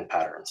GitOps-driven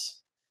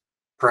patterns.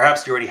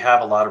 Perhaps you already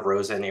have a lot of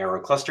ROSA and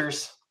ARO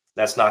clusters.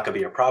 That's not going to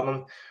be a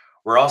problem.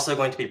 We're also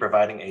going to be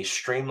providing a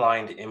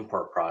streamlined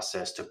import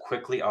process to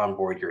quickly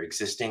onboard your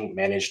existing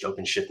Managed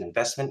OpenShift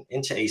investment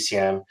into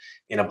ACM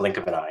in a blink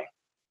of an eye.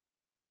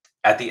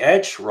 At the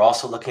edge, we're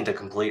also looking to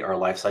complete our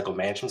lifecycle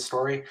management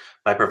story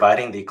by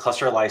providing the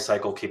cluster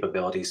lifecycle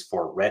capabilities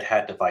for Red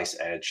Hat Device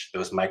Edge,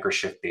 those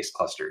microshift-based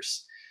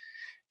clusters.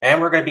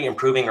 And we're going to be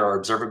improving our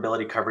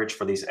observability coverage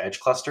for these edge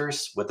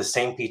clusters with the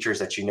same features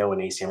that you know in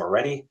ACM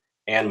already,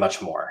 and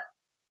much more.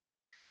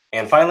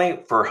 And finally,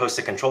 for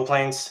hosted control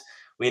planes,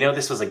 we know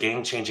this was a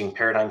game-changing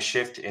paradigm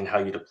shift in how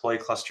you deploy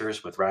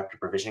clusters with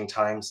rapid provisioning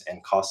times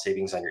and cost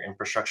savings on your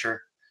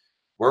infrastructure.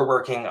 We're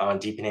working on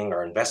deepening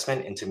our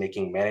investment into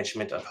making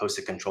management of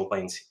hosted control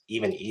planes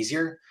even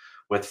easier,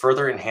 with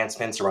further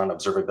enhancements around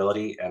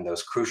observability and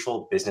those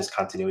crucial business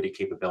continuity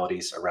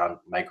capabilities around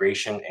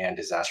migration and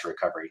disaster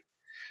recovery.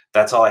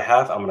 That's all I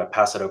have. I'm going to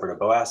pass it over to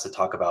Boaz to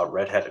talk about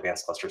Red Hat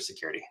Advanced Cluster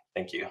Security.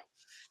 Thank you.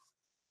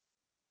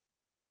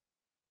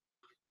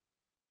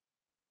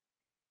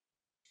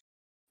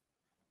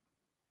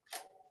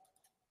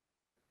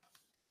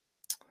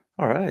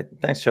 All right,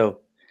 thanks, Joe.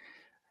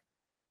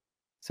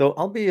 So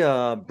I'll be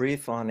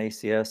brief on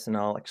ACS, and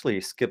I'll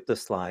actually skip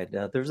this slide.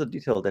 There's a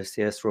detailed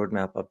ACS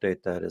roadmap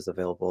update that is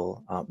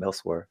available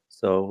elsewhere.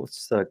 So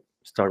let's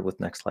start with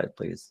next slide,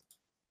 please.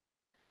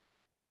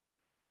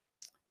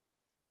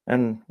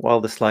 And while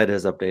the slide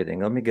is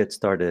updating, let me get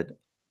started.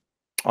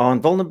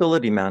 On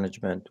vulnerability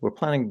management, we're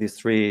planning these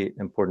three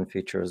important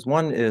features.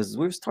 One is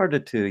we've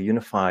started to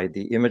unify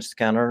the image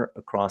scanner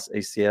across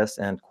ACS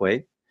and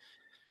Quay.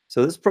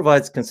 So this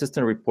provides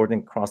consistent reporting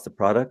across the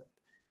product.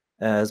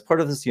 As part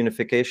of this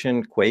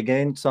unification, Quay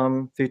gained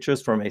some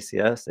features from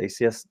ACS.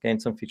 ACS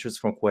gained some features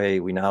from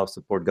Quay. We now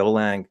support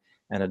Golang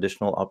and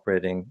additional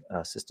operating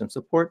system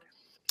support.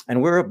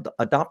 And we're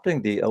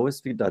adopting the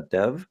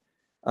osv.dev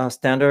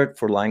standard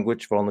for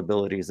language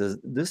vulnerabilities.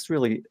 This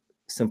really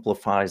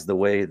simplifies the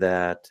way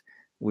that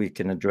we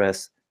can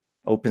address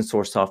open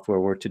source software,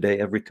 where today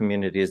every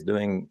community is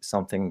doing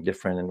something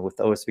different. And with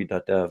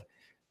osv.dev,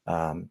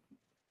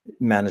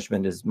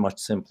 management is much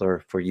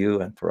simpler for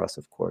you and for us,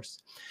 of course.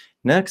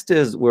 Next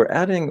is we're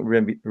adding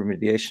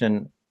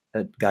remediation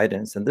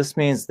guidance. And this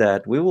means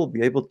that we will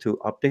be able to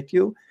update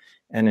you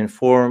and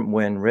inform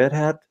when Red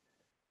Hat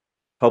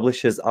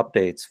publishes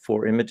updates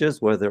for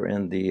images, whether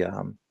in the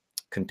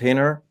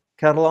container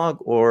catalog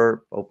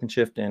or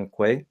OpenShift and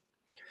Quay.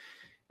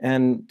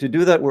 And to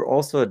do that, we're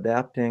also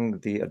adopting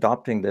the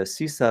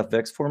CSAF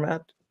VEX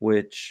format,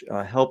 which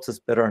helps us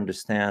better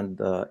understand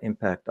the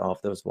impact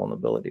of those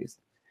vulnerabilities.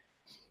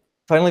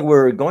 Finally,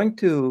 we're going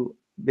to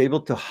be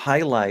able to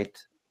highlight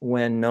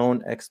when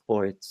known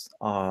exploits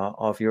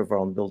of your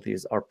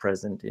vulnerabilities are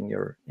present in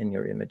your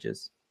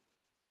images.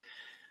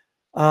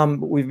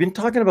 We've been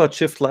talking about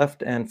shift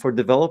left, and for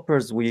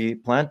developers, we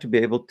plan to be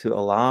able to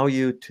allow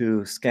you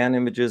to scan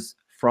images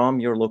from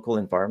your local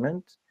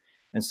environment,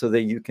 and so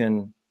that you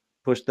can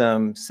push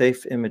them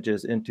safe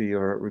images into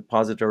your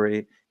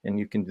repository, and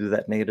you can do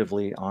that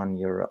natively on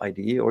your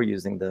IDE or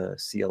using the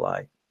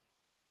CLI.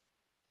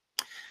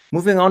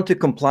 Moving on to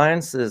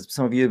compliance, as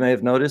some of you may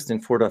have noticed, in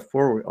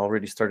 4.4, we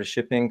already started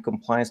shipping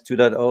compliance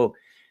 2.0.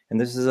 And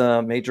this is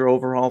a major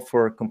overhaul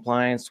for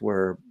compliance.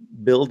 We're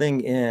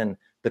building in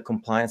the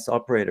compliance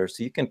operator.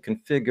 So you can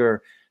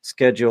configure,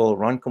 schedule,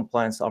 run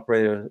compliance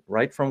operator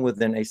right from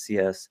within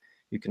ACS.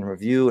 You can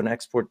review and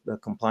export the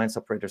compliance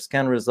operator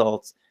scan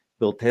results,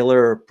 build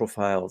Taylor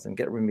profiles, and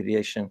get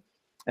remediation.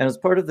 And as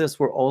part of this,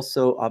 we're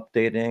also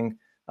updating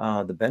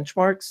the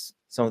benchmarks.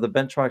 Some of the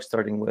benchmarks,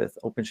 starting with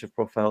OpenShift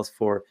profiles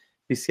for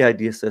PCI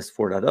DSS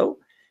 4.0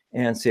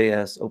 and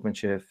CIS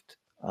OpenShift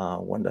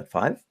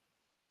 1.5.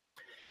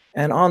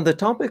 And on the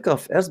topic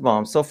of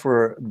SBOM,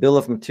 software bill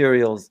of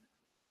materials,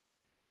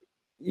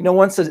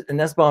 once an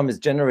SBOM is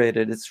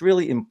generated, it's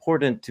really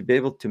important to be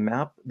able to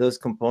map those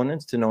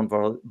components to known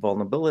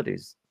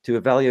vulnerabilities, to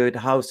evaluate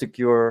how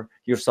secure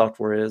your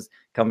software is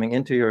coming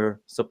into your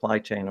supply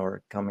chain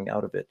or coming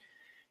out of it.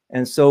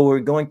 And so we're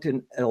going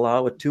to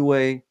allow a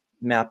two-way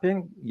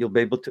mapping. You'll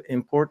be able to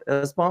import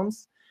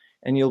SBOMs,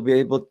 and you'll be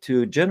able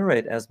to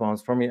generate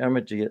SBOMs from your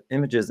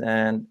images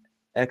and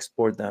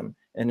export them.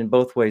 And in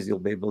both ways, you'll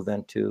be able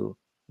then to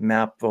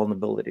map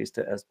vulnerabilities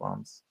to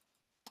SBOMs.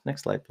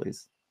 Next slide,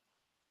 please.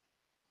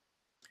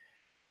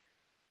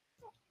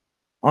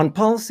 On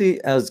policy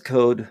as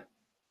code,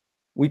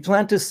 we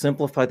plan to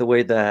simplify the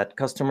way that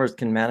customers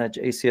can manage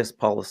ACS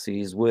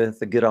policies with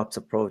a GitOps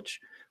approach,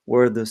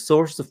 where the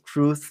source of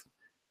truth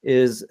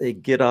is a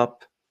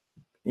GitOps,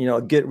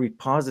 a Git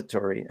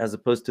repository, as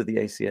opposed to the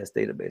ACS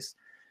database.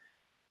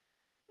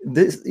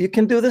 You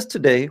can do this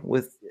today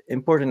with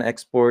import and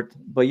export,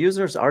 but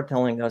users are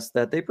telling us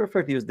that they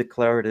prefer to use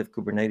declarative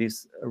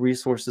Kubernetes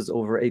resources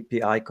over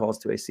API calls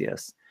to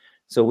ACS.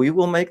 So we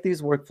will make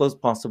these workflows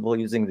possible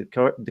using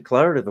the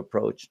declarative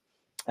approach,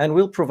 and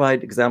we'll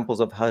provide examples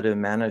of how to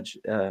manage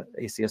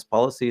ACS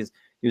policies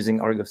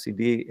using Argo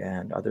CD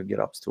and other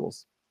GitOps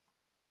tools.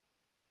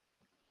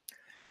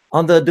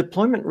 On the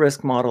deployment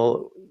risk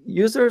model,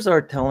 users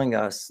are telling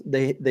us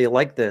they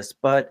like this,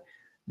 but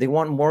they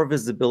want more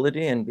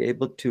visibility and be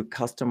able to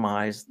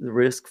customize the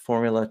risk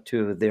formula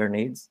to their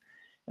needs.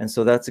 And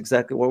so that's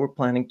exactly what we're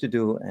planning to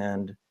do.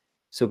 And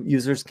so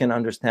users can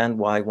understand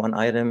why one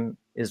item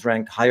is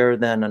ranked higher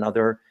than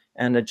another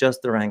and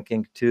adjust the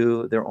ranking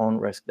to their own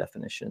risk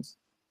definitions.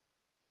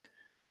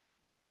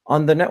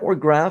 On the network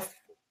graph,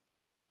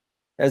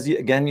 as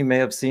you may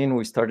have seen,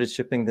 we started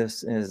shipping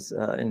this in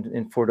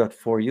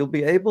 4.4. You'll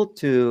be able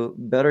to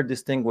better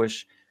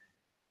distinguish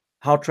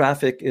how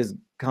traffic is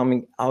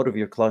coming out of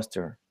your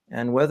cluster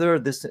and whether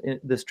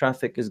this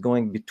traffic is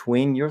going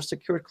between your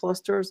secured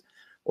clusters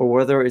or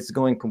whether it's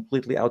going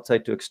completely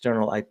outside to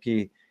external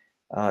IP.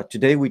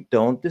 Today, we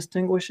don't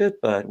distinguish it,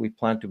 but we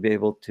plan to be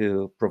able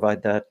to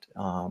provide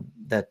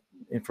that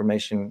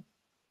information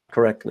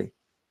correctly.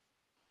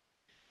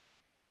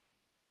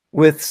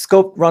 With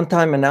scope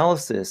runtime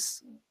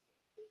analysis,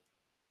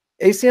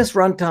 ACS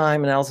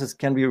runtime analysis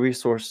can be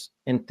resource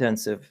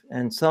intensive,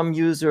 and some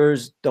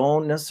users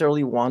don't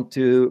necessarily want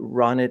to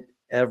run it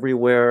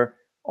everywhere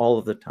all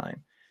of the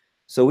time.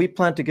 So we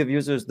plan to give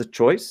users the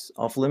choice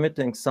of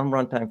limiting some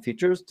runtime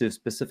features to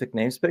specific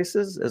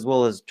namespaces, as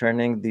well as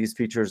turning these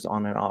features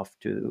on and off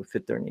to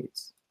fit their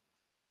needs.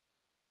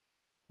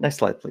 Next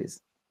slide, please.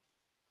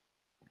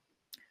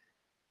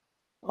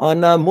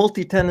 On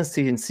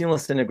multi-tenancy and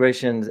seamless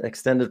integrations,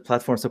 extended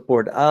platform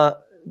support,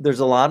 there's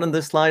a lot on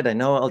this slide. I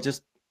know I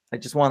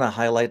just want to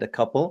highlight a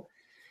couple.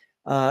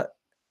 I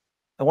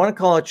want to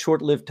call out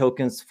short-lived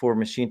tokens for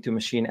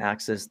machine-to-machine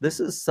access. This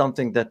is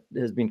something that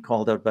has been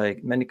called out by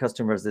many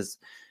customers as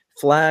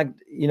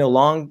flagged.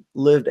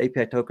 Long-lived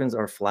API tokens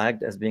are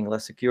flagged as being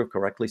less secure,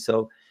 correctly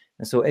so.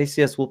 And so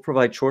ACS will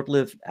provide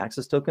short-lived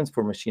access tokens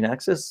for machine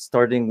access,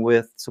 starting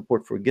with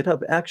support for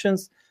GitHub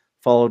Actions,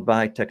 followed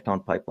by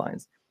Tecton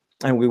pipelines.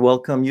 And we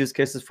welcome use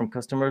cases from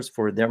customers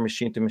for their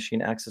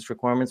machine-to-machine access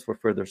requirements. For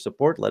further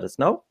support, let us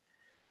know.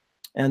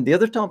 And the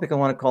other topic I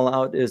want to call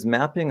out is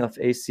mapping of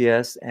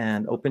ACS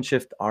and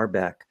OpenShift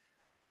RBAC.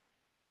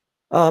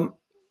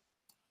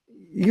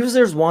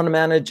 Users want to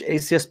manage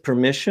ACS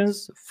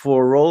permissions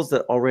for roles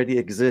that already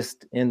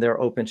exist in their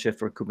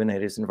OpenShift or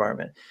Kubernetes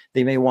environment.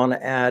 They may want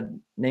to add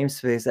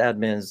namespace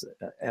admins,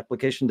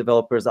 application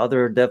developers,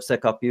 other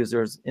DevSecOps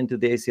users into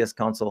the ACS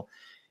console.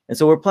 And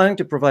so we're planning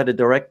to provide a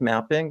direct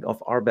mapping of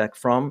RBAC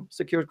from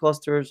secured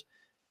clusters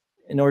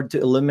in order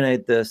to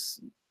eliminate this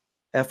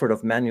effort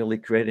of manually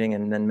creating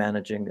and then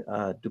managing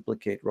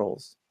duplicate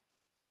roles.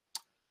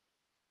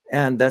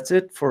 And that's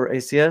it for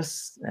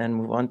ACS, and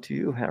move on to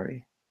you,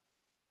 Harry.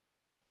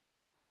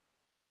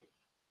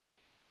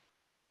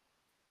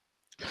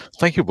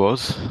 Thank you,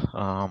 both.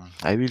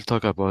 I will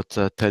talk about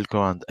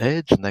telco and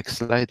edge. Next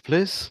slide,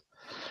 please.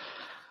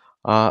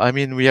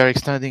 We are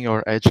extending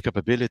our edge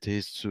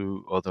capabilities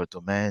to other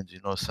domains,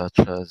 such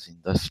as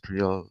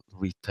industrial,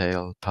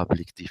 retail,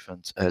 public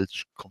defense,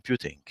 edge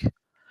computing.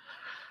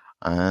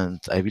 And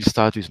I will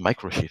start with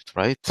Microshift,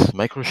 right?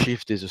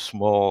 Microshift is a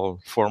small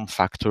form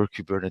factor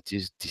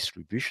Kubernetes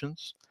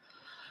distributions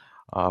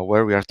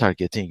where we are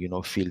targeting,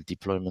 field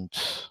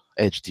deployment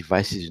edge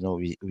devices,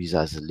 with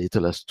as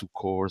little as 2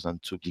 cores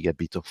and 2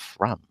 gigabit of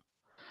RAM.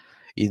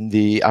 In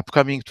the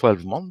upcoming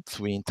 12 months,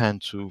 we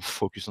intend to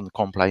focus on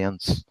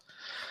compliance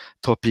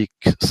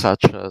topics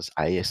such as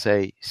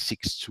ISA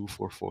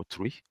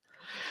 62443,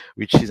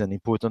 which is an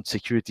important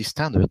security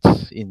standard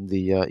in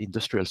the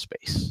industrial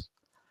space.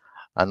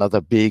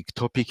 Another big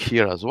topic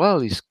here as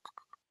well is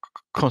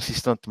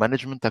consistent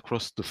management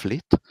across the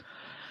fleet.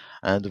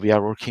 And we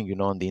are working,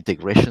 on the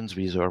integrations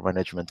with our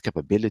management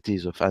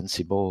capabilities of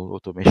Ansible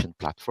automation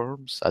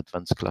platforms,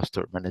 advanced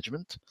cluster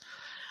management,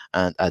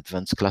 and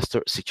advanced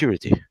cluster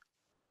security.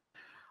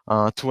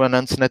 To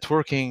enhance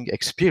networking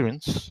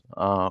experience,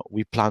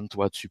 we plan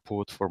to add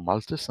support for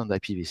Maltus and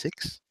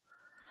IPv6.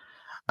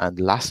 And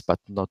last but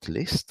not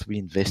least, we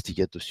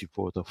investigate the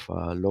support of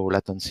low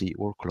latency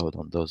workload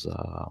on those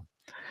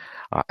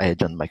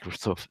Edge and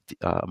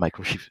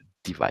Microshift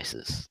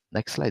devices.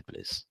 Next slide,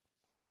 please.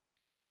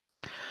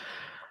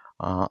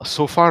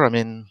 So far,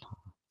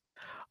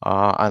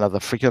 another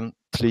frequently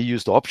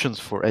used options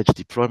for edge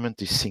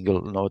deployment is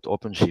single node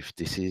OpenShift.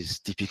 This is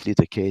typically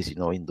the case,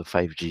 in the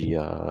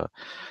 5G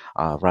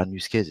RAN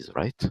use cases,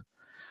 right?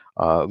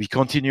 We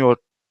continue our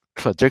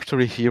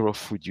trajectory here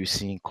of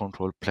reducing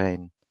control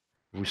plane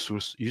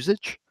resource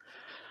usage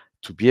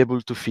to be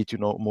able to fit,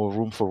 more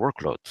room for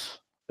workloads.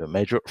 A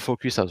major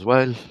focus as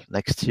well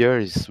next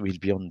year will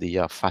be on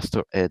the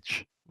faster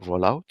edge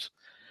rollout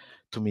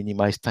to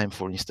minimize time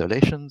for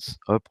installations,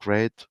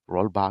 upgrade,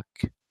 rollback,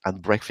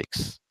 and break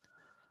fix.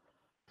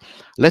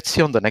 Let's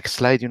see on the next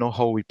slide,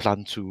 how we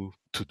plan to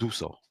do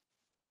so.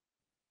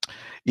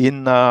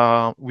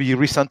 We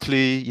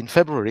recently, in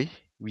February,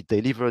 we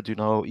delivered,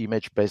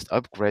 image-based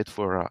upgrade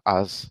for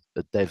as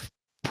a dev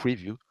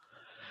preview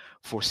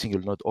for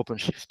single node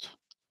OpenShift.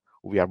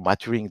 We are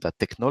maturing that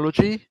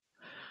technology,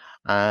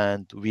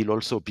 and we'll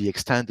also be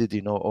extended,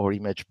 our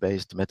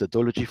image-based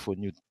methodology for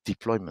new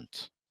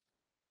deployment.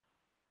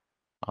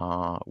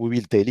 We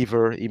will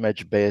deliver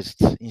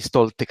image-based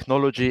install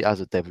technology as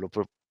a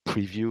developer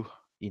preview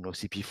in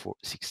OCP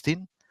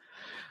 4.16.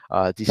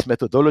 This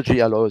methodology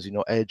allows,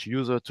 edge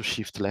user to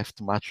shift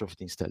left much of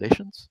the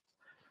installations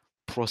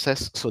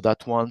process so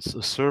that once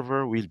a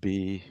server will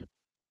be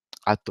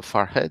at the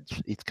far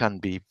edge, it can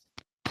be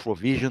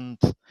provisioned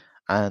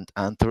and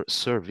enter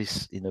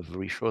service in a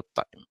very short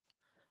time.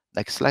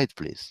 Next slide,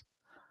 please.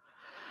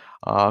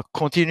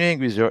 Continuing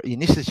with your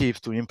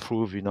initiative to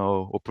improve,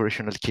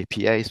 operational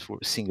KPIs for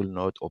single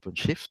node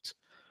OpenShift,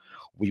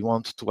 we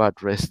want to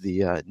address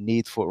the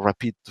need for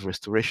rapid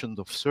restoration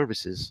of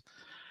services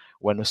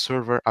when a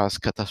server has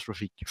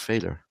catastrophic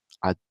failure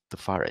at the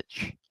far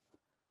edge.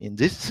 In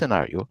this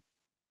scenario,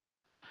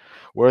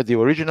 where the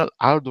original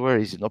hardware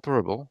is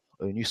inoperable,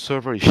 a new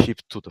server is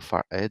shipped to the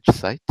far edge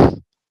site,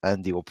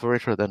 and the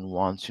operator then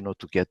wants,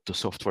 to get the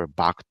software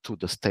back to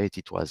the state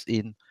it was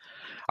in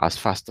as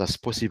fast as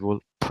possible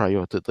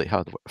prior to the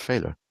hardware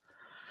failure.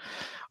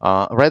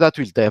 Red Hat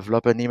will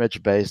develop an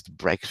image-based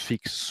break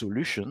fix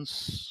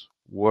solutions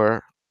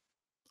where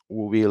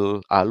we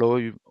will allow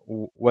you,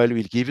 well,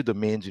 we'll give you the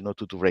means,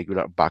 to do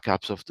regular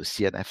backups of the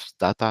CNF's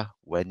data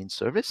when in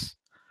service.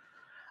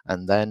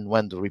 And then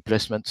when the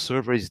replacement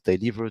server is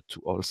delivered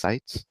to all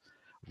sites,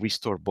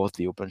 restore both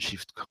the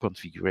OpenShift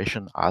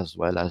configuration as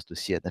well as the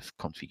CNF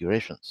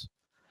configurations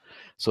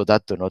so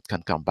that the node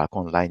can come back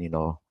online,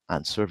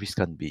 and service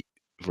can be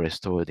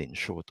restored in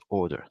short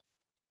order.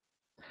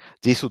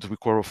 This would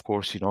require, of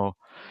course,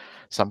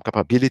 some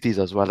capabilities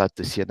as well at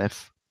the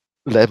CNF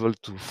level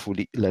to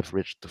fully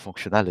leverage the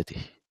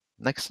functionality.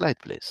 Next slide,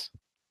 please.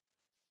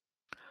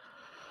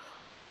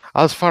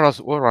 As far as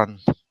ORAN,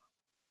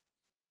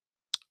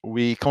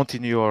 we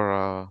continue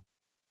our,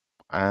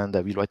 and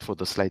I will wait for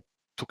the slide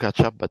to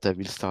catch up, but I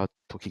will start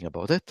talking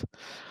about it.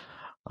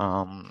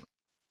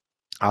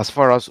 As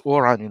far as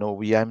ORAN,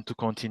 we aim to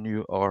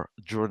continue our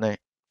journey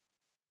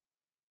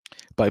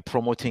by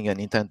promoting an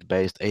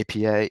intent-based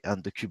API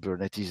and the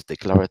Kubernetes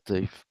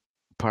declarative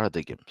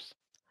paradigms.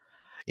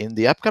 In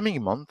the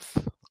upcoming month,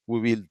 we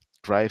will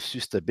drive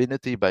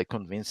sustainability by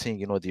convincing,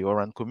 the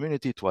ORAN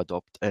community to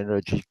adopt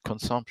energy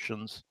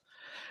consumptions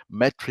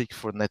metric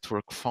for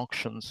network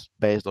functions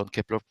based on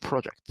Kepler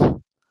project.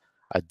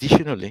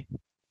 Additionally,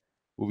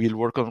 we will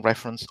work on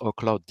reference or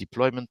cloud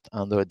deployment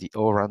under the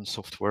ORAN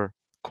software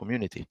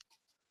community.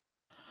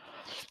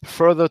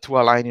 Further to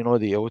align, the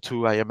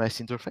O2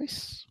 IMS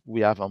interface,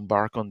 we have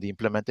embarked on the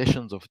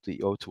implementations of the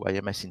O2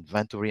 IMS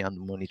inventory and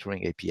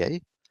monitoring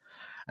API,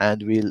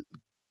 and we'll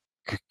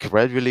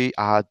gradually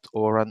add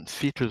ORAN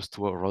features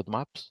to our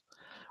roadmaps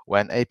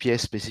when API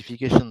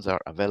specifications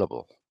are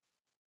available.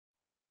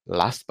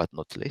 Last but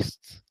not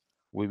least,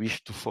 we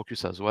wish to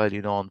focus as well,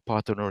 on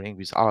partnering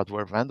with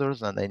hardware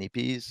vendors and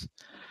NEPs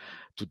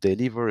to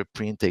deliver a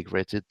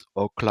pre-integrated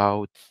or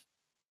cloud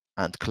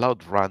and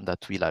cloud run that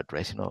will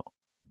address,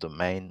 the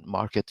main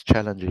market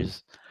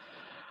challenges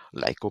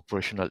like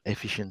operational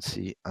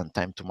efficiency and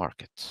time to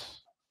market.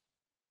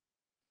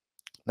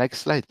 Next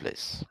slide,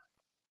 please.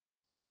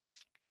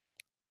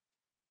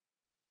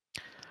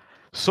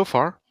 So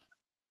far,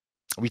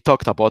 we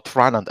talked about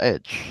run and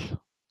edge.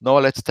 Now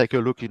let's take a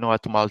look,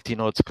 at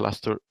multi-nodes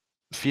cluster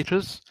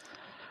features.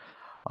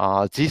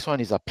 This one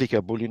is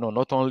applicable,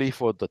 not only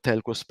for the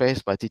telco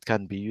space, but it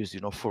can be used,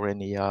 for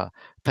any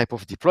type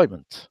of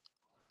deployment.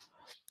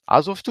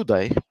 As of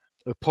today,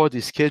 a pod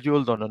is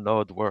scheduled on a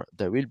node where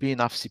there will be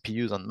enough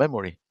CPUs and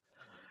memory.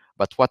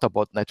 But what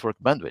about network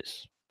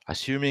bandwidth?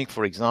 Assuming,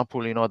 for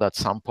example, that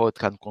some pod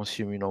can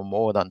consume,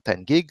 more than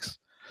 10 gigs,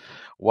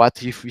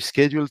 what if we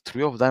schedule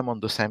 3 of them on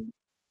the same,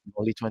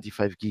 only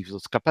 25 gigs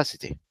of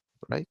capacity,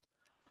 right?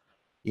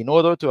 In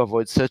order to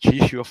avoid such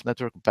issue of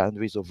network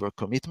bandwidth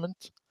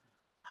overcommitment,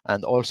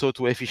 and also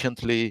to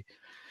efficiently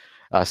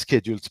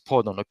schedule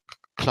pod on a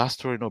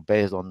cluster,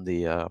 based on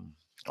the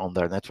on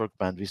their network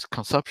bandwidth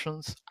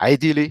consumptions,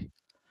 ideally,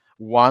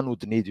 one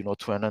would need,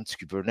 to enhance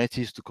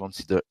Kubernetes to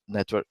consider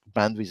network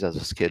bandwidth as a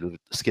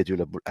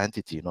schedulable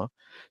entity,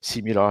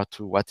 similar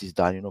to what is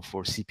done,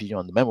 for CPU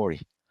and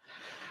memory.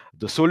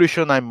 The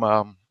solution I'm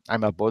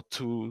about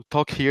to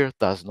talk here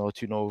does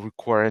not,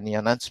 require any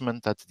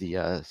enhancement at the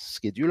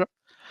scheduler,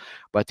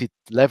 but it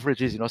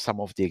leverages, some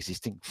of the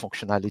existing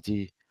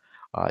functionality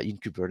in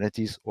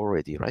Kubernetes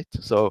already, right?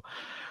 So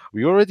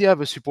we already have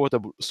a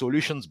supportable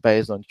solutions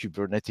based on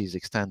Kubernetes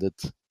extended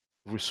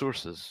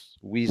resources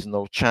with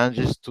no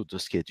changes to the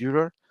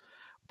scheduler,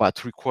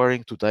 but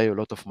requiring today a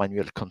lot of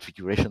manual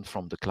configuration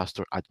from the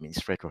cluster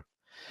administrator.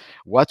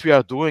 What we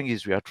are doing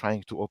is we are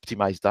trying to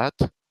optimize that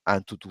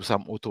and to do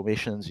some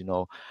automations,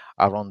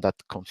 around that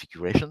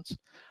configurations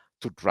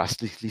to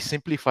drastically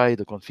simplify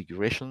the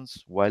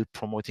configurations while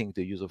promoting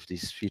the use of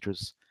these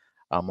features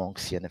among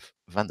CNF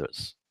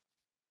vendors.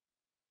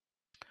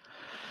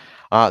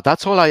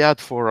 That's all I had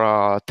for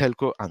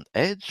telco and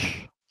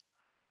edge.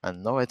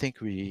 And now I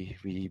think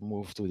we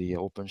move to the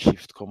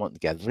OpenShift command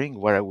gathering,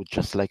 where I would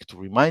just like to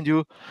remind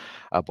you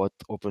about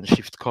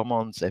OpenShift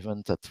Commons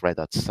event at Red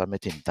Hat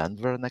Summit in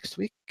Denver next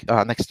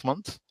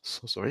month.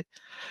 So sorry.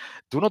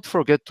 Do not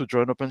forget to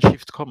join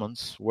OpenShift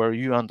Commons, where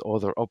you and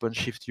other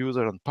OpenShift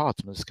users and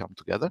partners come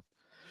together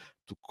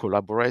to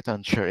collaborate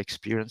and share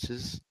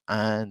experiences,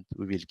 and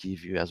we will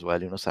give you as well,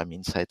 some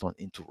insight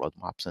into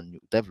roadmaps and new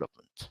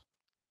development.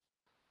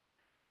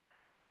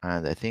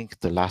 And I think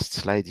the last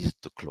slide is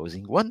the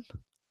closing one,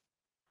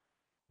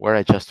 where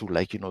I just would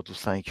like, to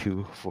thank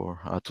you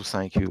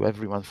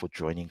everyone for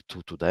joining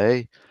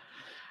today.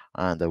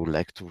 And I would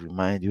like to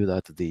remind you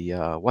that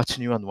the What's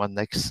New and What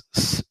Next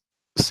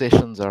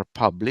sessions are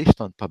published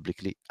and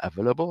publicly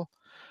available.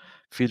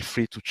 Feel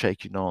free to check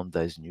on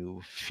these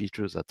new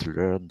features at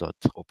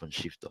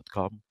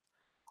learn.openshift.com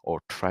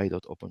or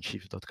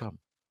try.openshift.com.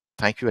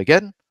 Thank you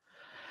again,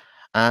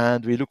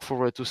 and we look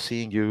forward to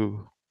seeing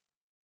you,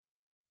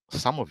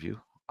 some of you,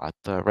 at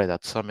the Red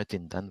Hat Summit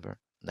in Denver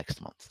next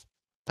month.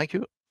 Thank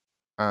you,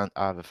 and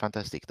have a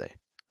fantastic day.